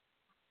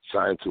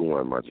 Shine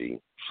 2-1, my G.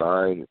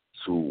 Shine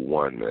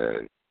 2-1,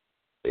 man.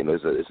 You know,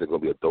 it's going to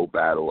be a dope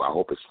battle. I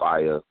hope it's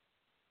fire.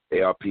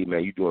 ARP,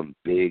 man, you doing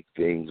big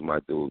things, my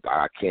dude.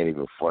 I can't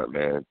even front,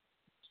 man.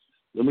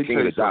 Let me King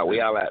of the Dot, where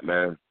y'all at,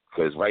 man?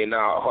 Because right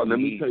now, I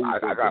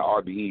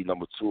got RBE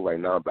number 2 right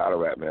now in battle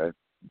rap, man.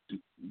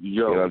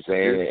 You know what I'm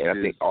saying? And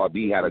I think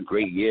RB had a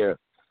great year.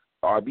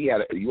 RB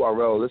had a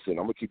URL. Listen,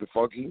 I'm gonna keep it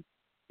funky.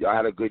 Y'all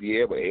had a good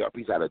year, but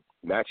ARP's had a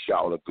match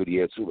shot with a good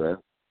year too, man.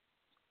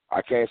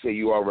 I can't say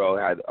URL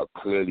had a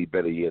clearly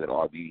better year than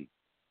RB.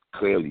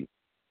 Clearly,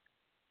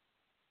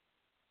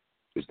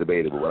 it's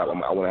debatable. But I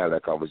want to have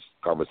that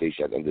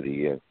conversation at the end of the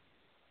year.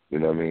 You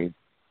know what I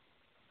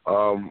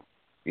mean?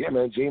 Yeah,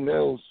 man, Jay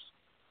Mills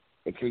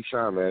and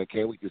K-Shine, man,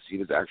 can't wait to see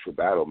this actual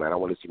battle, man. I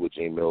want to see what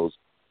Jay Mills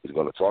is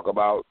going to talk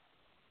about.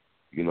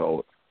 You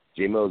know,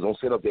 Jay Mills, don't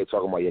sit up there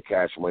talking about your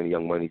Cash Money,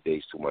 Young Money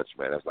days too much,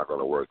 man. That's not going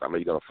to work. I know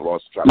you're going to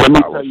floss, try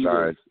to follow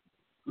Shine.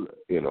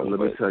 You know, let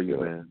me tell you,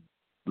 man.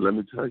 Let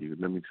me tell you.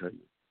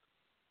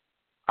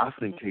 I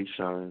think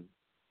K-Shine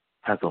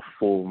has a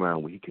full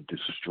round where he could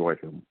destroy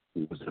him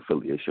with his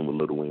affiliation with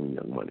Lil Wayne and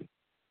Young Money.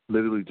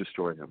 Literally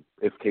destroy him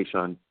if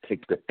K-Shine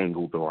takes the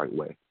angle the right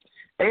way.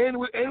 And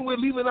we're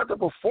leaving out the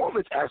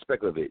performance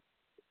aspect of it.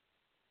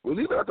 We're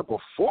leaving out the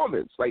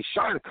performance. Like,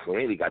 Sean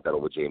clearly got that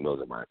over J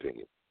Mills, in my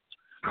opinion.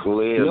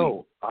 Clearly.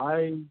 Yo,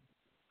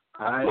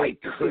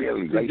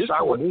 clearly. Like,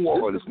 Sean will move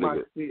on this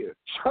nigga.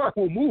 Sean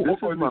will move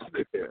on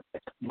this nigga.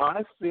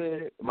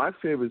 My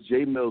fear is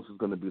J Mills is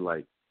going to be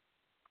like,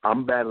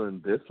 I'm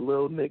battling this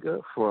little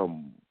nigga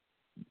from,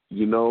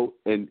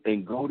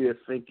 and go there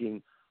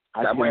thinking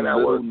I can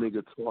little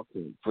nigga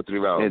talking. For 3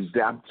 rounds.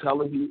 And I'm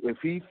telling you, if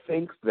he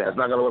thinks that's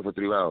not going to work for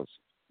 3 rounds.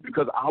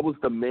 Because I was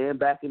the man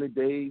back in the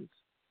days,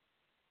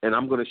 and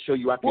I'm going to show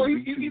you I can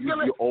beat you. He's going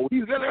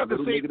to have to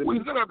say, he's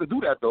going to have to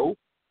do that, though.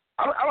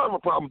 I don't have a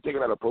problem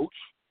taking that approach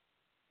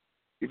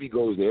if he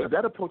goes there.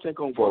 That approach ain't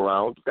going to for work. A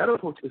round. That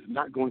approach is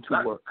not going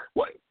to work.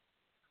 What?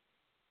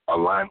 A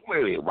line,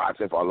 wait,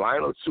 Watson, if a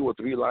line or 2 or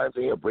 3 lines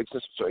in here breaks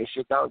some certain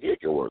shit down, yeah,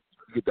 it can work.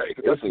 It can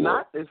definitely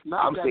work. It's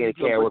not. I'm saying it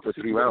can't work for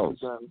 3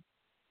 rounds.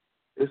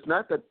 It's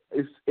not that.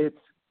 It's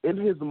in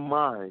his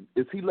mind.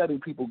 Is he letting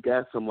people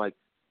gas him like,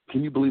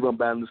 can you believe I'm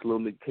battling this little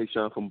nigga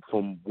K-Shine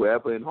from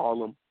wherever in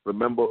Harlem?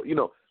 Remember,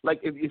 like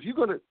if you're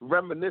gonna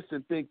reminisce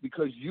and think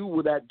because you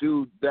were that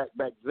dude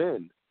back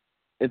then,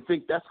 and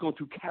think that's going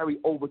to carry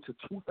over to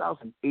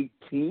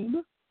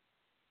 2018,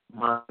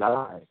 my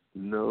guy,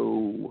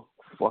 no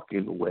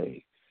fucking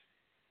way.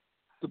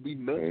 To be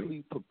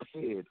mentally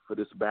prepared for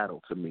this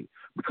battle to me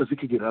because it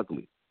could get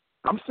ugly.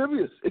 I'm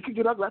serious. It could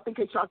get ugly. I think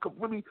K-Shine could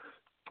really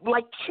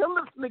kill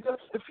this nigga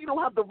if he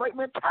don't have the right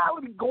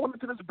mentality going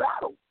into this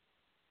battle.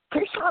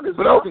 K-Shine is.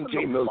 But I don't think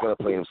J Mill's gonna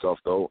play himself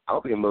though.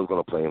 Don't be Mills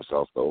coming up gonna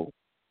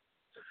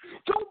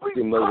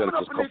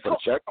just come for the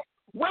check.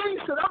 Wayne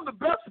said I'm the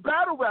best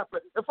battle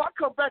rapper. If I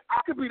come back, I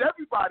can beat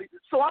everybody.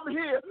 So I'm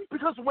here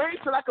because Wayne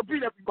said I could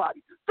beat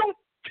everybody. Don't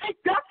take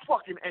that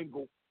fucking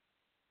angle.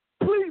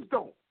 Please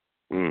don't.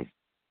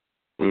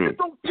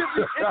 Don't give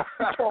me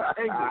any talk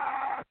angle.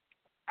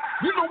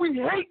 We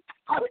hate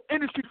how the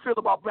industry feel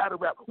about battle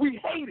rap.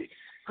 We hate it.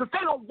 Because they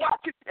don't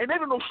watch it and they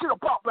don't know shit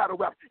about battle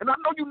rap. And I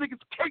know you niggas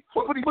cake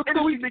for these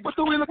industry niggas. But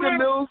do we look at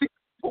Mills?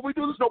 What we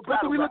do is no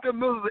battle we look at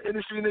Mills as an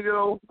industry nigga,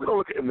 though? We don't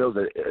look at Mills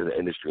as an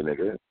industry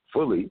nigga.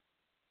 Fully.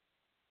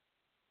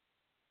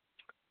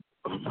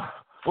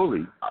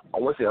 I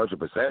want to say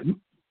 100%.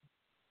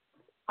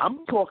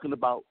 I'm talking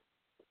about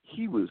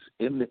he was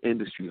in the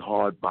industry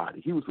hard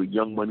body. He was with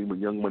Young Money when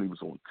Young Money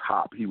was on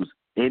top. He was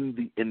in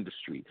the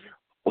industry.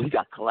 Well, he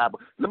got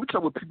collaborated. Let me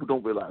tell you what people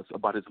don't realize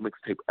about his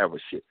mixtape era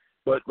shit.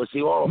 But see,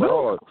 hold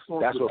on.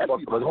 That's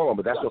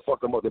what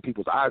fucked them up in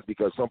people's eyes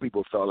because some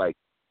people felt like,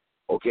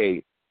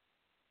 okay,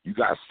 you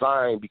got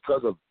signed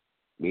because of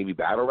maybe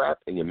battle rap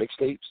and your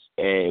mixtapes,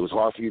 and it was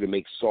hard for you to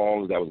make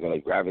songs that was gonna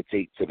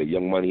gravitate to the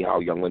Young Money, how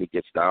Young Money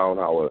gets down,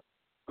 how a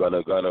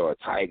Gunna or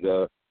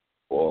Tyga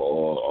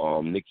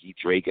or Nicki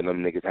Drake and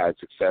them niggas had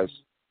success.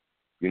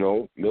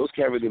 Mills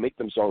can't really make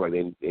them songs like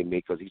they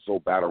make because he's so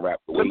battle rap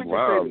the way he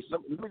rhymes.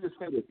 Let me just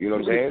say this. You know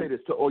what I'm saying?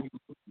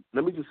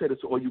 Let me just say this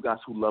to all you guys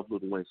who love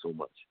Lil Wayne so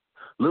much.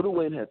 Lil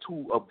Wayne had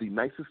 2 of the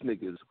nicest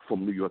niggas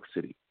from New York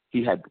City.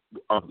 He had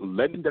a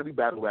legendary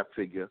battle rap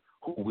figure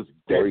who was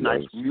very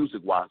nice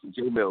music-wise,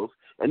 J Mills,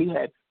 and he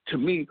had, to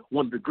me,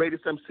 one of the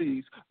greatest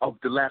MCs of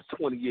the last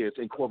 20 years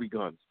in Corey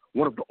Guns,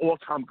 one of the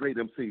all-time great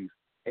MCs,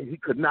 and he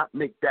could not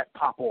make that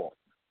pop off.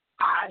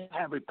 I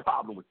have a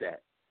problem with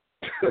that.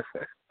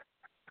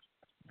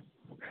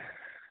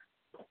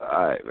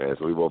 All right, man.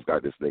 So we both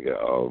got this nigga,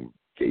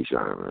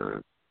 K-Shine,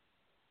 man.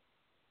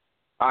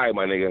 All right,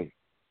 my nigga.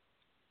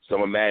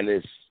 Summer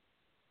Madness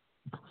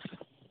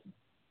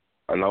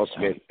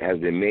announcement has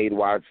been made,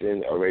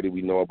 Watson. Already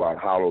we know about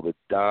Hollow the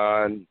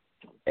Don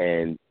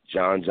and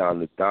John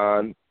the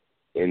Don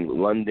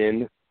in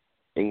London,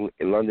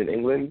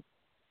 England.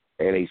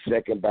 And a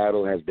second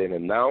battle has been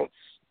announced.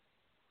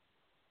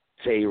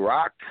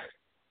 Roc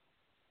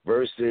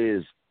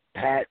versus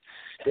Pat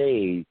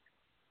Stay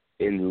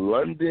in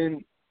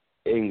London,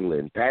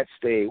 England. Pat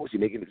Stay, what's he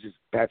making? This is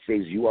Pat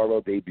Stay's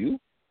URL debut?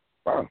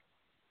 Wow.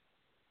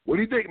 What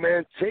do you think,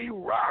 man?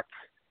 Roc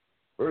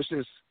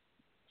versus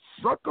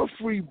Sucker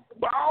Free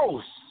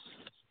Boss.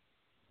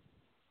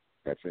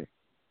 That's it.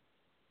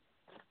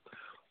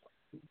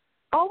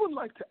 I would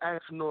like to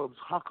ask Norbs,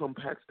 how come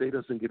Pat Stay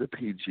doesn't get a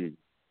PG?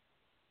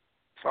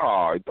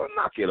 Oh, don't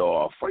knock it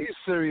off. Are you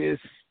serious?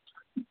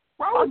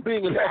 Why would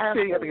being an Pat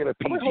Stay have to get a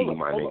PG,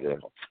 my nigga?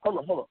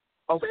 Hold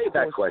on. Say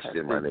that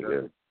question, my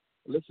nigga.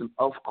 Listen,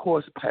 of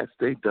course Pat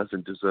Stay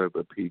doesn't deserve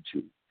a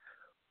PG.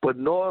 But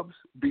Norbs,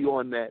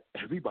 beyond that,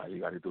 everybody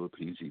got to do a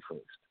PG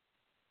first.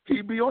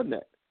 He beyond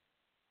that,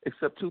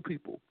 except 2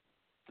 people,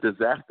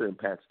 Disaster and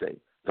Pat Stay.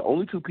 The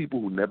only 2 people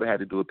who never had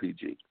to do a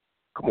PG.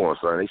 Come on,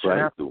 son. They should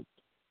have to.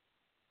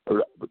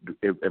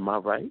 Am I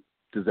right?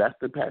 Disaster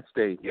and Pat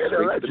Stay. Yeah,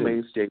 straight to the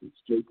main stage,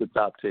 straight to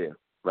top tier,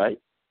 right?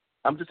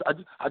 I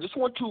just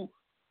want to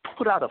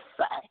put out a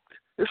fact.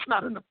 It's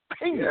not an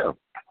opinion. Yeah.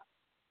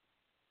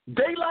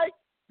 Daylight,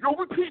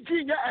 we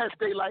PG in your ass,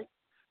 Daylight.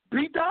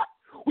 B-Dot,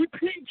 we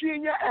PG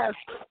in your ass,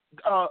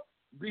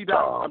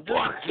 B-Dot.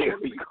 Oh, here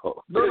we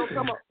go. No,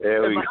 come on.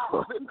 There we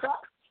go.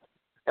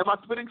 Am I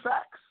spitting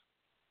facts?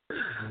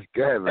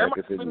 Go ahead, man.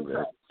 Continue,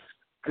 man.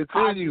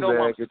 Continue,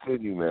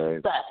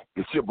 man. Fact.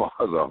 Get your bars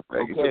off,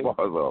 man. Okay. Get your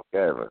bars off.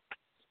 Yeah,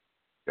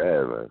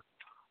 man.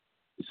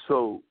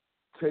 So,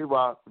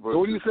 Tay-Rock versus So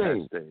what are you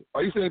saying? Pat Stay.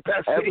 Are you saying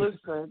Pat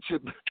Stay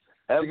should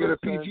get a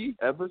PG?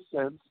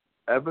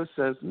 Ever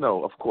since,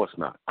 no, of course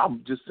not.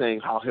 I'm just saying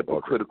how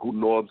hypocritical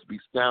Norbs be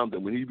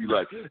sounding when he be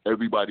like,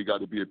 everybody got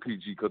to be a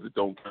PG because it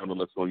don't count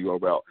unless on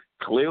URL.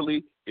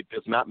 Clearly, it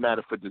does not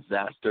matter for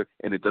Disaster,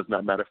 and it does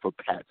not matter for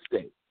Pat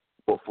Stay.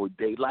 But for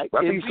Daylight,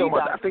 I think he's talking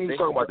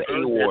about the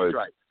A awards.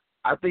 Right.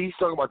 I think he's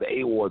talking about the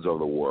A awards of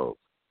the world.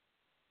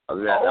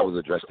 That was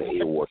addressed to A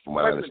awards, from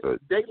what I understood.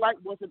 Daylight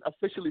wasn't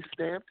officially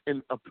stamped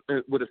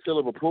with a seal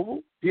of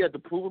approval. He had to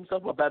prove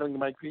himself by battling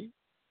Mike P.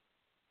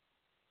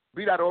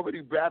 B-Dot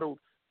already battled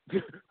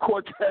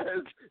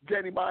Cortez,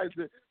 Danny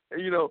Meisner,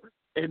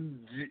 and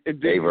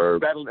Dave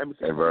battling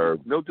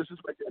Emerson. No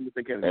disrespect to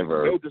Emerson Kennedy.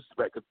 No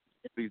disrespect because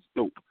he's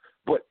dope.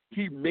 But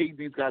he made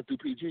these guys do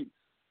PGs.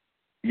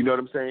 You know what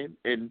I'm saying?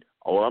 And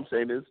all I'm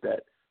saying is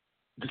that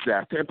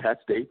Disaster and Pat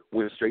Stay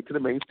went straight to the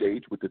main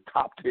stage with the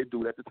top tier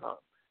dude at the time.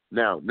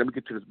 Now, let me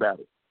get to this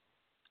battle.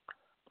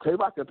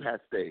 Tay-Rock and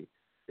Pat Stay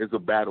is a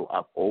battle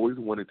I've always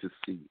wanted to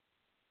see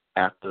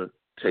after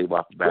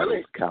Tay-Rock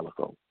battles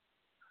Calico.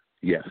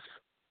 Yes.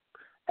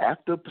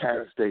 After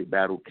Pat Stay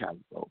battled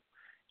Calico,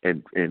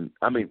 after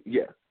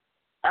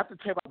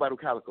Tay-Rock battled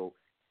Calico,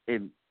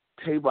 and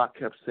Tay-Rock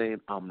kept saying,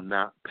 I'm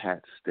not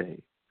Pat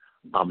Stay.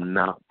 I'm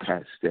not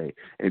Pat Stay.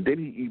 And then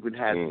he even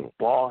had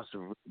bars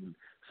written,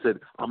 said,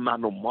 I'm not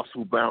no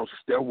muscle-bound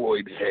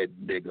steroid head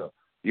nigga.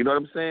 You know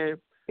what I'm saying?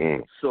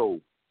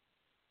 So,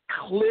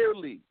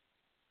 clearly,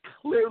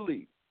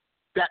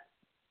 that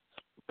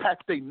Pat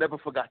Stay never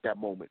forgot that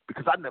moment,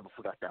 because I never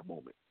forgot that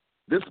moment.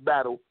 This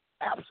battle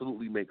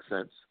absolutely makes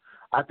sense.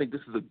 I think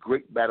this is a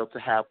great battle to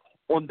have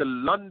on the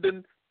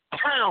London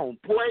town,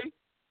 boy.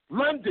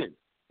 London.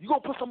 You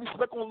gonna put some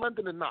respect on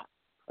London or not?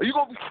 Are you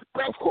gonna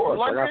respect of course,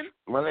 London?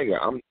 My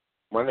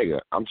nigga,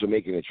 I'm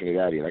Jamaican and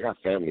Trinidadian. I got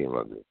family in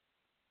London.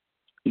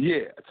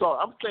 Yeah, so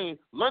I'm saying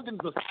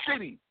London's a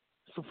city.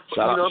 So,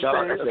 shout out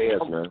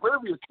SAS, man.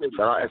 City.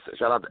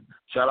 Shout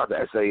out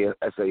to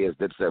SAS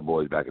Dipset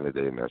boys back in the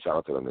day, man. Shout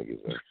out to them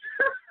niggas, man.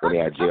 When they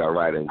had J.R.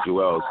 Ryder and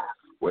Jewels.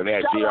 When they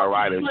had J.R.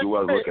 Ryder and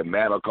Jewels looking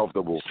mad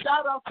uncomfortable.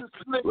 Shout out to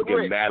Slick Looking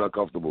Rick. mad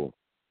uncomfortable.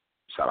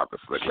 Shout out to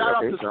Slick Rick. Shout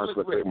out to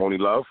Slick Rick. Moni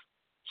Love.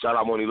 Shout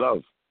out Moni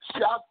Love.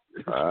 Shout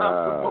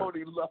out to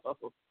Moni Love.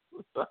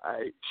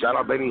 Right. Shout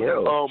out Benny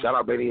Hill. Shout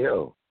out Benny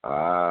Hill.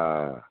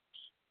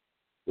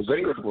 Was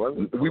Benny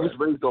Hill? We was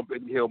raised on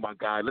Benny Hill, my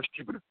guy. Let's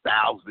keep it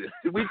 1,000.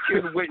 We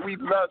can wait. We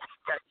love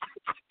that.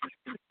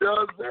 You know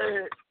what I'm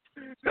saying?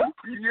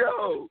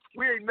 Yo,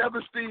 we ain't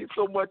never seen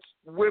so much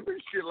women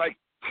shit like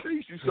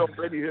you saw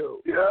Benny Hill.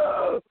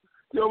 Yeah.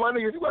 Yo, my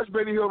nigga, if you watch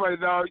Benny Hill right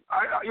now,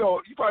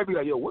 you probably be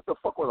like, yo, what the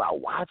fuck was I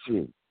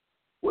watching?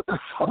 What the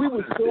fuck? We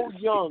were so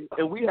young,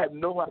 and we had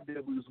no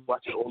idea we was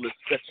watching all this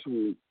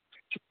sexual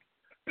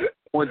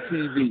on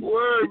TV.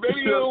 Word,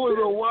 Benny Hill was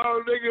a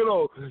wild nigga,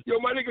 though. Yo,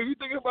 my nigga, you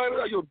think about it,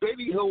 like, yo,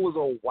 Benny Hill was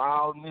a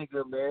wild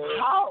nigga, man.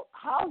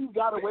 How he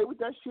got away with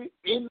that shit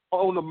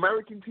on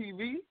American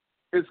TV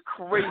is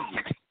crazy.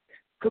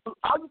 Because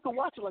I used to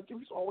watch it like,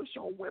 he's always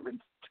showing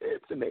women's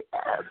tits and their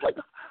ass. Like,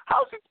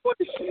 how's he doing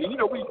this shit? You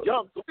know, we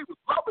young, so we was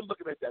loving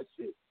looking at that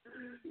shit.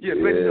 Yeah,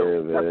 Benny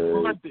Hill. That's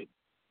London. You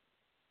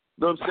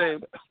know what I'm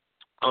saying?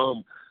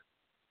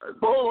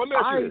 Bro,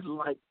 I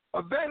like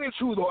advantage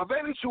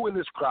who in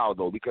this crowd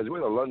though, because we're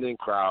in a London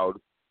crowd,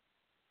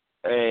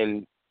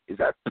 and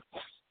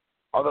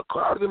are the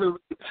crowd gonna?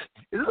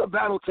 Is this a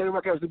battle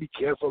Tay-Rock has to be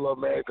careful of,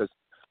 man? Because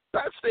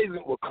backstage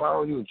will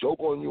clown you and joke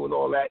on you and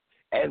all that,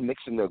 and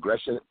mixing the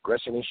aggression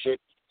and shit.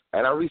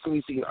 And I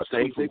recently seen a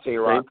tweet from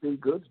Tay-Rock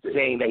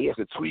saying that he has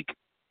to tweak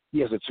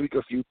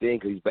a few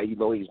things because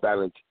he's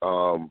battling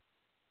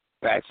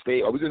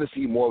backstage. Are we going to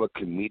see more of a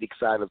comedic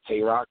side of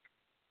Tay-Rock?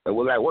 And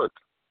will that work?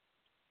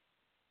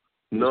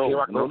 No.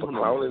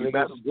 He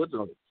battled Goodz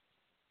on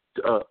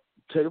it.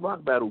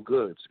 Tay-Rock battled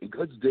Goodz. And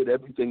Goodz did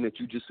everything that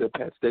you just said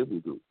Pat Stay will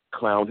do.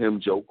 Clown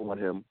him, joke on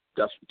him.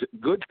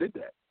 Goodz did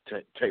that,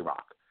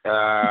 Tay-Rock.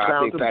 I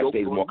think Pat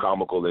Stay's more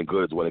comical than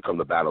Goodz when it comes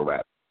to battle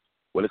rap.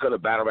 When it comes to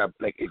battle rap,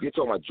 like if you're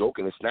talking about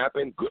joking and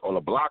snapping on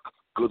a block,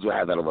 Goodz will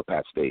have that over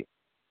Pat Stay.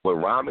 But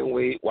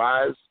rhyming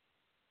wise,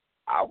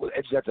 I would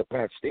edge that to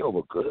Pat Stay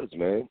over Goodz,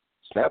 man.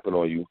 Snapping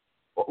on you.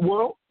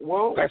 Well,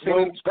 Pat Stay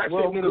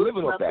made a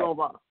living off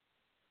that.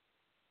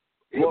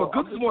 Yeah, but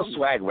Goodz is more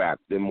swag rap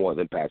than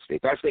Pat Stay.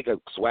 Pat Stay got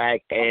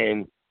swag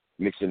and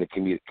mixing the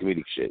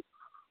comedic shit.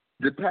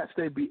 Did Pat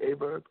Stay beat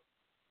A-Verb?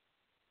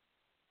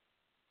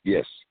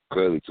 Yes,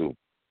 clearly too.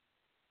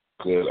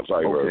 Clearly, I'm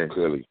sorry, okay. Verb,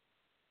 clearly.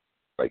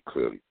 Like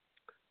clearly.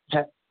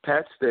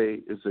 Pat Stay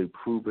is a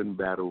proven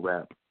battle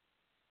rap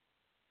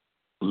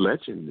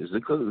legend. Is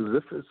it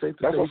safe to say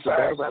he's a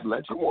battle rap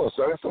legend? Come on,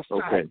 sir. That's a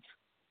fact. Okay.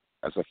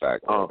 That's a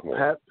fact.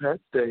 Pat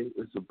Stay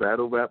is a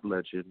battle rap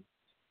legend.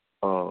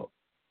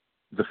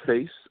 The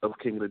face of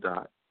King of the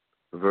Dot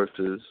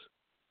versus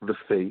the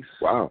face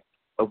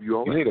of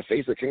your. You say the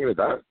face of King of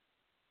the Dot?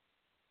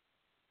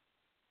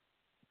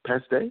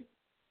 Pat Stay?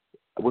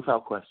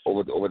 Without question.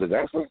 Over the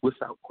Disaster?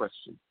 Without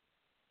question.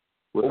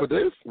 Over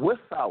this?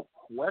 Without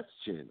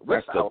question.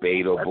 That's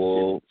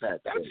debatable.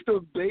 That's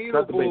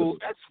debatable.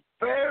 That's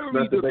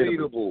very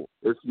debatable.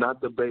 It's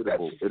not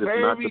debatable. That's it is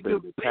very not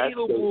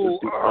debatable.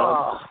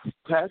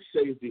 Pat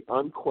Stay is the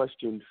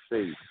unquestioned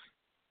face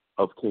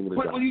of King of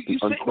the Dot.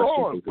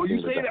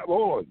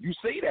 You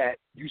say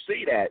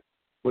that,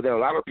 but then a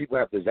lot of people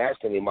have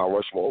Disaster in Mount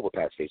Rushmore over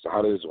Pat Stay. So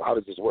how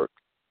does this work?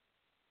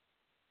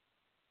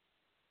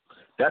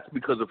 That's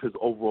because of his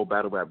overall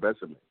battle rap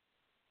resume.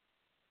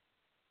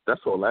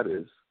 That's all that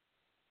is.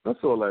 That's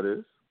all that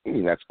is. I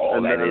mean, that's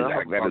all that is.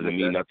 Like, that doesn't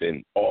mean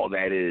nothing. All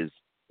that is.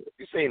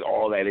 You're saying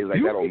all that is,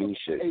 like, that don't mean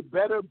shit. A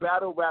better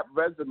battle rap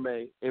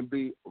resume and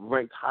be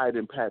ranked higher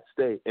than Pat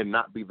Stay and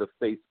not be the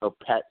face of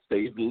Pat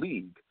Stay's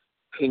league.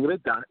 King of the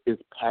Dot is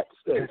Pat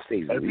Stay.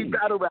 Every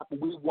battle rapper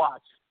we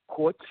watch,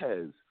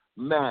 Cortez,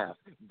 Math,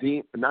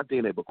 not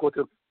DNA, but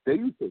Cortez, they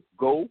used to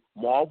go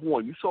Marv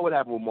 1. You saw what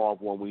happened with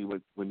Marv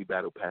 1 when he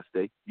battled Pat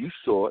Stay. You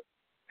saw it.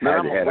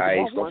 Head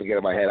Ice. Don't forget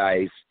about Head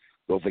Ice.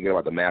 Don't forget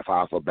about the Math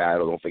Alpha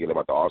battle. Don't forget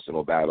about the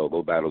Arsenal battle.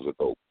 Those battles are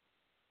dope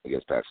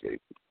against Pat Stay.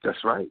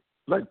 That's right.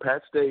 Like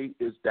Pat Stay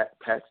is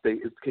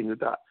King of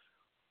the Dot.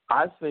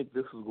 I think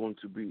this is going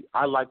to be.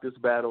 I like this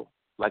battle.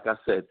 Like I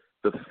said,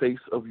 the face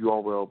of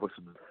URL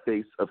versus the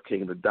face of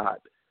King of the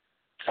Dot.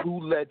 Two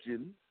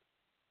legends.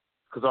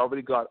 Because I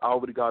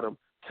already got him.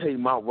 Tay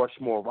Mount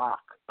Rushmore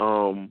Rock.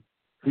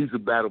 He's a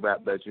battle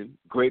rap legend.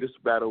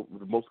 Greatest battle,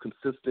 the most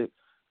consistent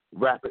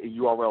rapper in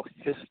URL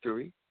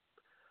history.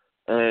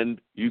 And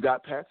you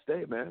got Pat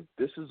Stay, man.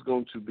 This is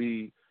going to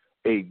be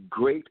a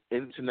great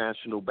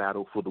international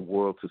battle for the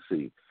world to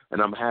see. And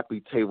I'm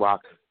happy Tay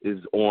Roc is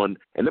on.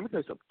 And let me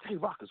tell you something. Tay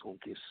Roc is going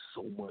to get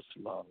so much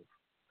love.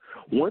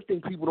 One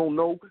thing people don't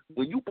know,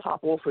 when you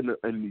pop off in the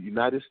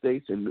United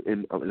States,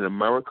 in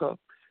America,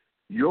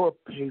 Europe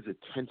pays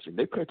attention.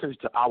 They pay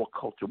attention to our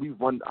culture.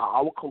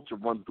 Our culture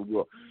runs the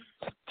world.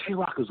 Tay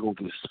Roc is going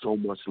to get so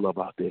much love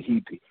out there.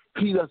 He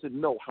doesn't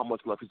know how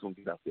much love he's going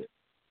to get out there.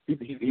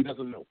 He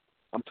doesn't know.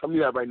 I'm telling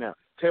you that right now.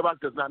 Tay Roc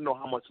does not know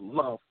how much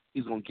love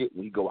he's going to get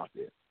when he go out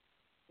there.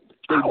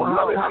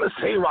 How does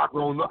Tay Roc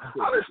don't know?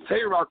 How does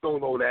Tay Roc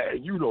don't know that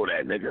and you know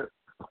that, nigga?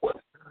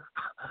 What?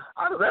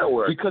 How does that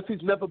work? Because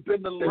he's never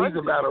been to London.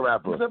 He's a battle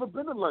rapper. He's never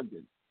been to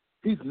London.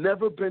 He's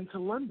never been to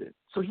London,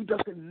 so he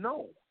doesn't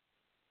know.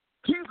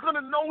 He's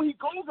gonna know when he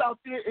goes out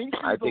there and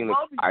I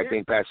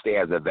think Pat Stay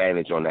has an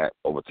advantage on that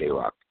over Tay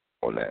Roc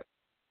on that.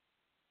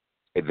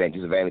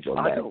 Advantage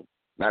on that.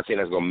 Not saying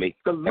that's gonna make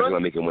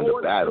him win the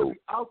battle.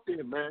 Out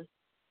there, man.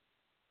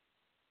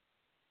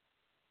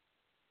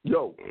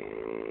 Yo,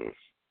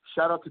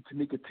 shout out to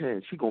Tanika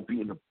Tan. She gonna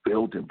be in the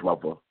building,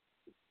 brother.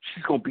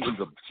 She's gonna be in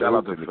the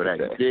building for that.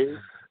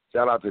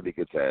 Shout out to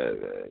Tanika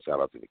Tan, man. Shout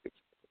out to Tanika Tan.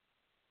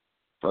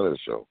 Front of the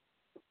show.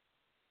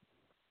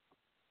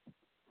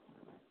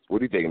 What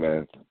do you think,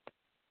 man?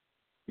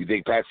 You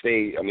think Pat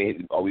Stay? I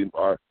mean,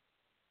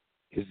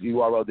 his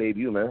URL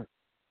debut, man,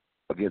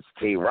 against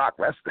Tay Roc.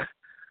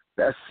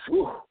 That's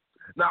whew.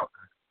 Now,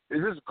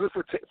 is this good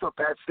for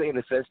Pat Stay in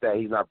the sense that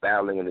he's not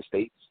battling in the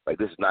States? Like,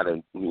 this is not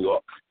in New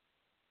York?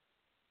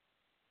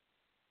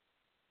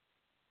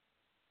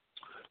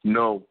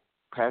 No.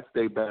 Pat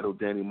Stay battled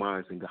Danny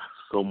Myers and got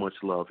so much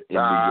love in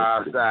New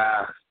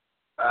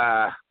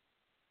York.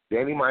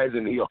 Danny Myers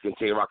in New York and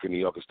Tay Roc in New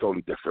York is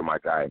totally different, my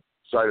guy.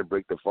 Sorry to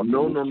break the fucking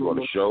news on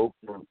the show.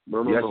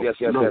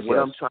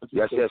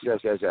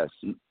 Yes.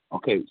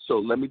 Okay, so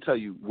let me tell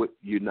you what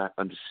you're not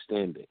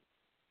understanding.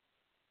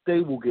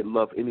 They will get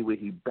love anywhere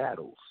he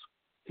battles.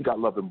 He got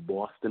love in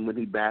Boston when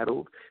he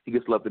battled. He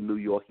gets love in New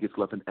York. He gets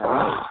love in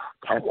LA.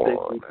 Pat Stay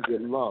will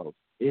get love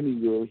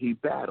anywhere he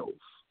battles.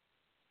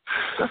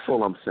 That's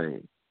all I'm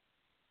saying.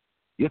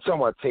 You're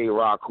talking about Tay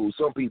Roc, who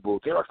Tay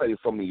Roc's not even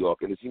from New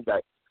York, and it seems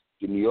like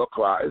the New York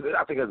crowd,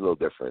 I think it's a little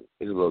different.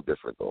 It's a little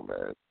different, though,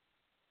 man.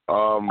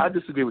 I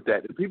disagree with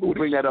that. If people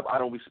bring that up, I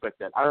don't respect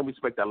that. I don't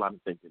respect that line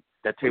of thinking.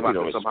 That Tay Roc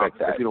somehow,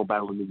 if you don't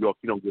battle in New York,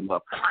 you don't get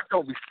love. I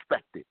don't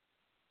respect it.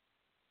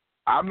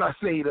 I'm not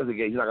saying he's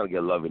not gonna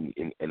get love in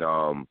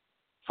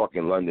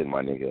fucking London,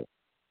 my nigga.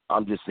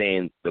 I'm just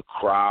saying the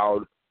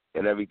crowd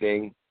and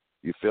everything.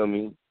 You feel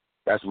me?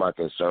 That's my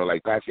concern.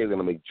 Like Pat Stay's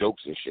gonna make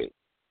jokes and shit.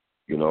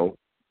 You know,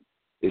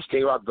 is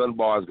Tay Roc gun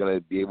bar is gonna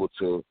be able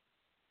to?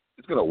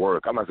 It's gonna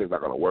work. I'm not saying it's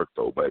not gonna work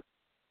though, but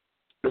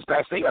this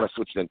Pat Stay gotta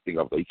switch that thing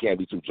up though. He can't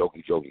be too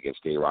jokey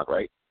against Tay Roc,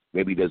 right?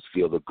 Maybe he does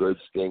feel the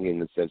Goodz thing in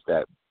the sense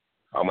that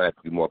I'm gonna have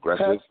to be more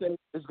aggressive. Pat Stay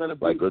is gonna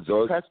be like Goodz.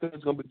 Pat Stay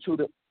is gonna be true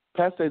to.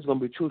 Pat Stay is going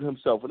to be true to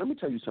himself. And let me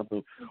tell you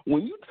something.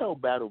 When you tell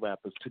battle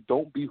rappers to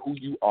don't be who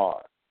you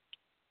are,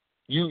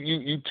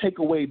 you take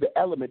away the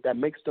element that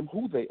makes them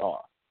who they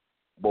are.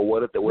 But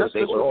what if they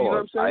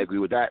I agree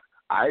with that.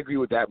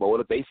 But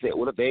what if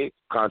they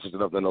conscious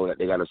enough to know that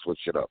they got to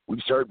switch it up? We've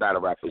heard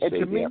battle rappers say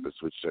they have to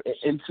switch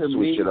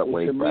it up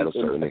when they battle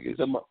certain niggas.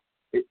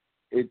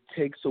 It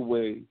takes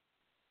away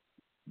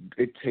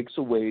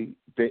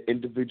their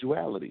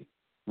individuality,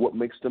 what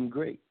makes them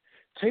great.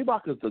 Tay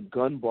Roc is the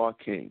gun bar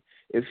king.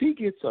 If he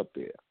gets up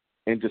there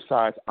and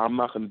decides I'm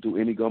not going to do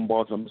any gun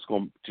bars, I'm just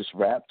going to just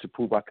rap to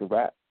prove I can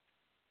rap,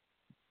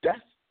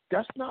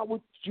 that's not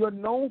what you're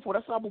known for.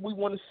 That's not what we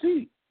want to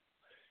see.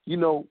 You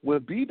know, when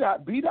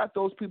B-Dot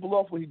throws people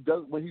off when he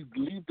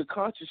leaves the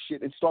conscious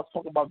shit and starts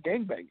talking about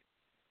gangbanging,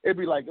 it'd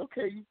be like,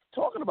 okay, you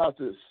talking about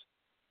this.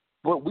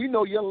 But we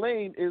know your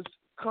lane is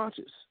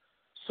conscious.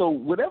 So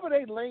whatever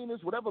their lane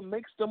is, whatever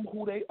makes them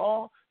who they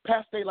are,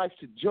 Paste likes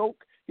to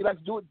joke. He likes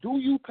to do it. Do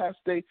you,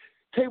 Paste?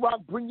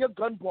 Tay-Rock, bring your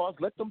gun bars.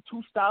 Let them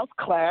two styles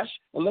clash,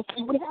 and let's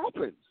see what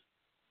happens.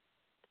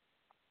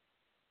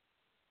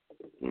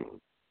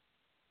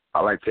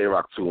 I like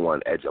Tay-Rock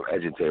 2-1. I'm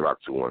edging Tay-Rock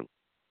 2-1.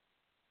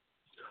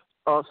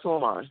 So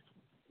am I.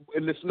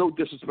 And there's no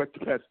disrespect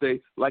to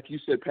Paste. Like you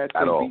said, Paste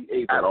beat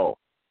Averb. At all.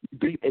 He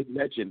beat a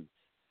legend.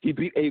 He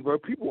beat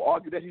Averb. People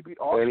argue that he beat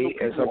Arsenal.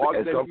 And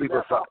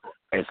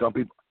some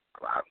people,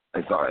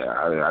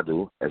 I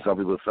do. And some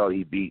people felt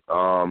he beat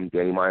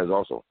Danny Myers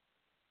also.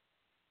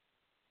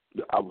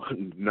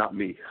 Not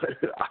me.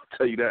 I'll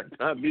tell you that.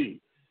 Not me.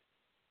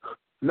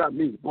 Not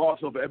me. Boss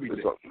over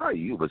everything. Not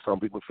you, but some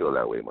people feel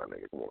that way, my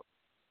nigga. Come on.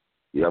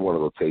 Yeah, I'm going to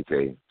go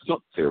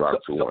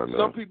Tay-Rock 2-1, man.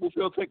 Some people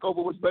feel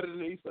Takeover was better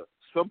than Ether.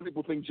 Some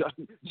people think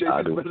Jay-Z's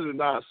better than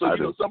Nas.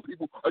 So, some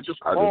people are just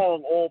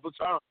wrong all the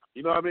time.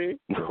 You know what I mean?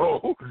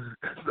 No.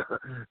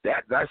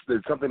 That's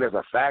something that's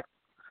a fact.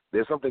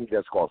 There's something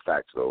that's called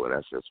facts, though, and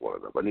that's just one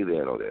of them. But neither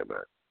here nor there,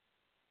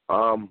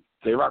 man.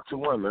 Tay-Rock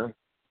 2-1, man.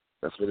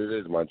 That's what it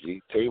is, my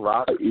G.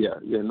 Tay-Rock. Yeah,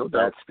 no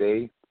doubt.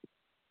 Stay.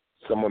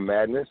 Summer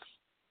Madness.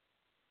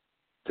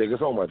 Take us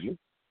home, my G.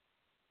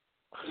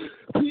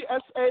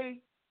 PSA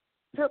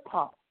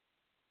Hip-Hop.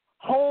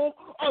 Home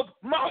of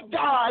my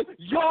guy,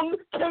 Young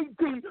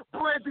KD,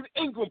 Brandon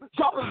Ingram,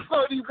 dropping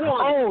 31.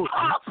 Oh,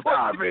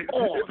 stop it.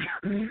 What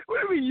do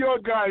you mean, your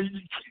guy?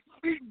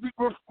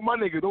 My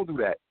nigga, don't do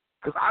that.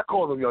 Because I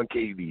call him Young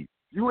KD.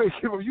 You ain't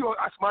give him,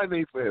 that's my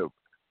name for him.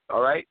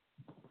 All right?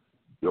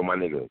 Yo, my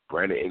nigga,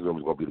 Brandon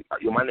Ingram's going to be,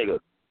 yo, my nigga,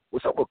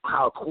 what's up with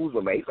Kyle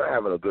Kuzma, man? He's not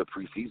having a good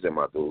preseason,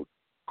 my dude.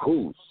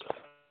 Kuz.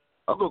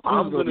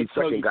 I'm going to be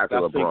second guy to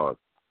LeBron.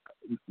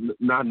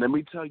 Now, let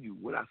me tell you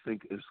what I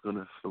think is going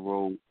to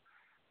throw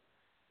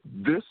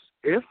this.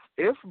 If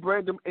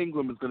Brandon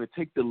Ingram is going to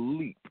take the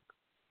leap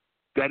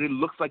that it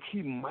looks like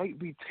he might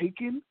be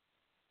taking,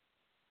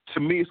 to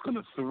me, it's going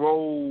to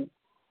throw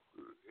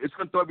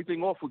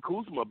everything off with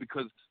Kuzma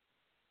because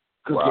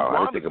wow, LeBron I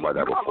didn't think about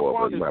that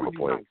before, but you have a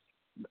point. Nice.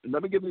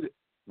 Let me give you this.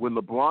 When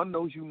LeBron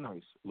knows you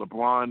nice,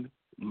 LeBron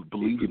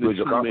believes in the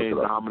two-man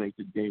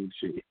dominated game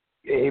shit.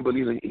 Yeah, he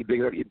believes he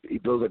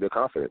builds up their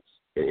confidence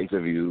in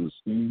interviews.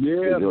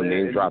 Yeah, he'll man.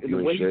 Name drop you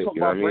and shit. The way he's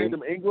talking about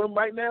Brandon Ingram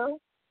right now,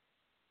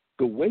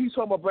 the way he's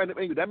talking about Brandon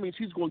Ingram, that means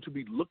he's going to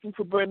be looking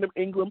for Brandon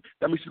Ingram.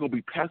 That means he's going to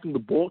be passing the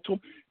ball to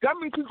him. That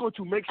means he's going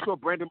to make sure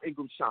Brandon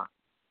Ingram shines.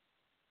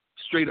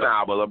 Straight up.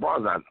 Nah, but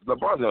LeBron's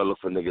going to look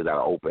for niggas that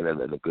are open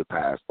and a good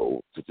pass,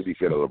 though, to be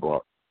fair to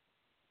LeBron.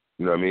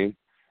 You know what I mean?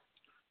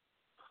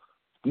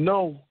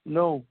 No.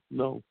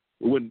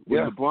 When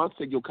LeBron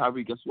said, yo,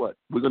 Kyrie, guess what?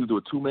 We're going to do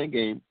a two-man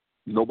game.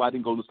 Nobody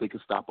in Golden State can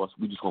stop us.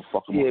 We just going to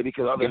fuck them up. Yeah,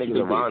 because other niggas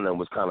around them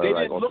was kind of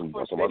like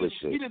on some other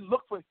shit. He didn't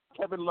look for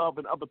Kevin Love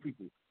and other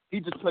people.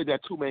 He just played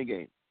that two-man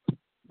game.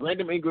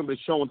 Brandon Ingram is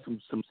showing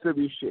some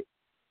serious shit.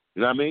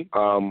 You know what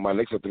I mean? My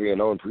Knicks are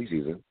 3-0 in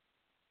preseason.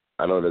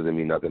 I know it doesn't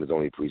mean nothing. It's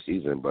only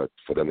preseason, but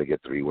for them to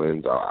get 3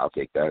 wins, I'll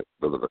take that.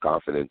 Build up the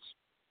confidence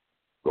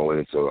going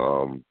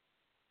into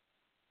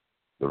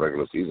the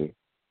regular season.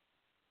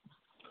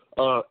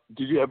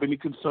 Did you have any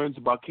concerns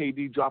about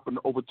KD dropping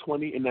over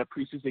 20 in that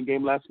preseason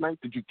game last night?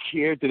 Did you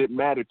care? Did it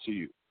matter to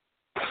you?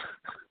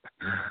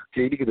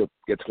 KD could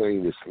get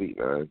 20 to sleep,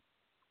 man.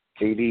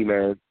 KD,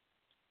 man,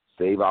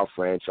 save our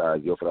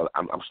franchise. Yo,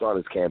 I'm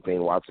starting this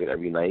campaign, watch it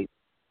every night.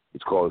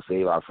 It's called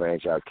Save Our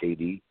Franchise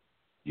KD.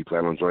 You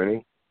plan on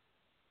joining?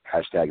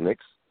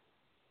 #Knicks.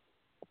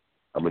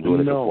 I've been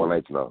doing it for 4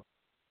 nights now.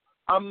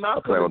 I'm not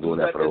I plan on doing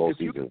that for the whole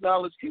season.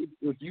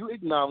 If you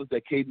acknowledge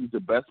that KD's the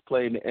best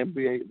player in the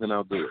NBA, then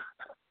I'll do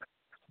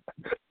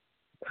it.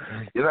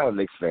 You're not a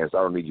Knicks fan, so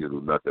I don't need you to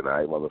do nothing, all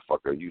right,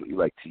 motherfucker. You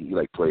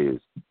like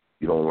players.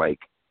 You don't like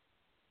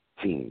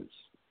teams,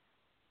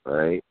 all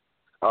right?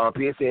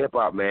 PSA Hip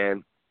Hop,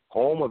 man,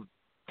 home of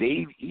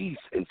Dave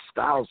East and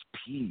Styles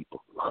P.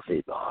 Love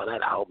it. Oh,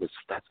 that album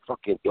that's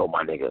fucking, yo,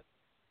 my nigga.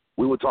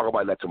 We will talk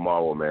about that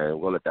tomorrow, man.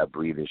 We'll let that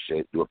breathe and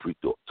shit.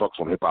 Talk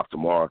some hip hop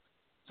tomorrow.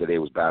 Today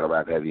was battle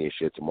rap heavy and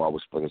shit. Tomorrow we're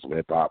splitting some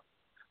hip hop.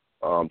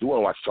 Do want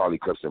to watch Charlie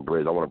Clips and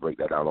Bridge. I want to break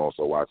that down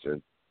also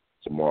watching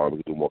tomorrow.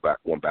 We can do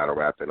one battle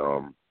rap and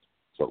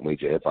talk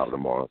major hip hop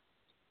tomorrow.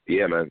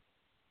 Yeah, man.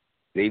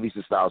 Davies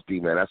and Styles P,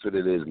 man. That's what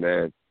it is,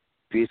 man.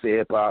 PSA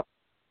Hip Hop,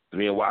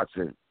 3 and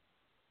Watson.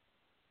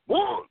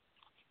 1.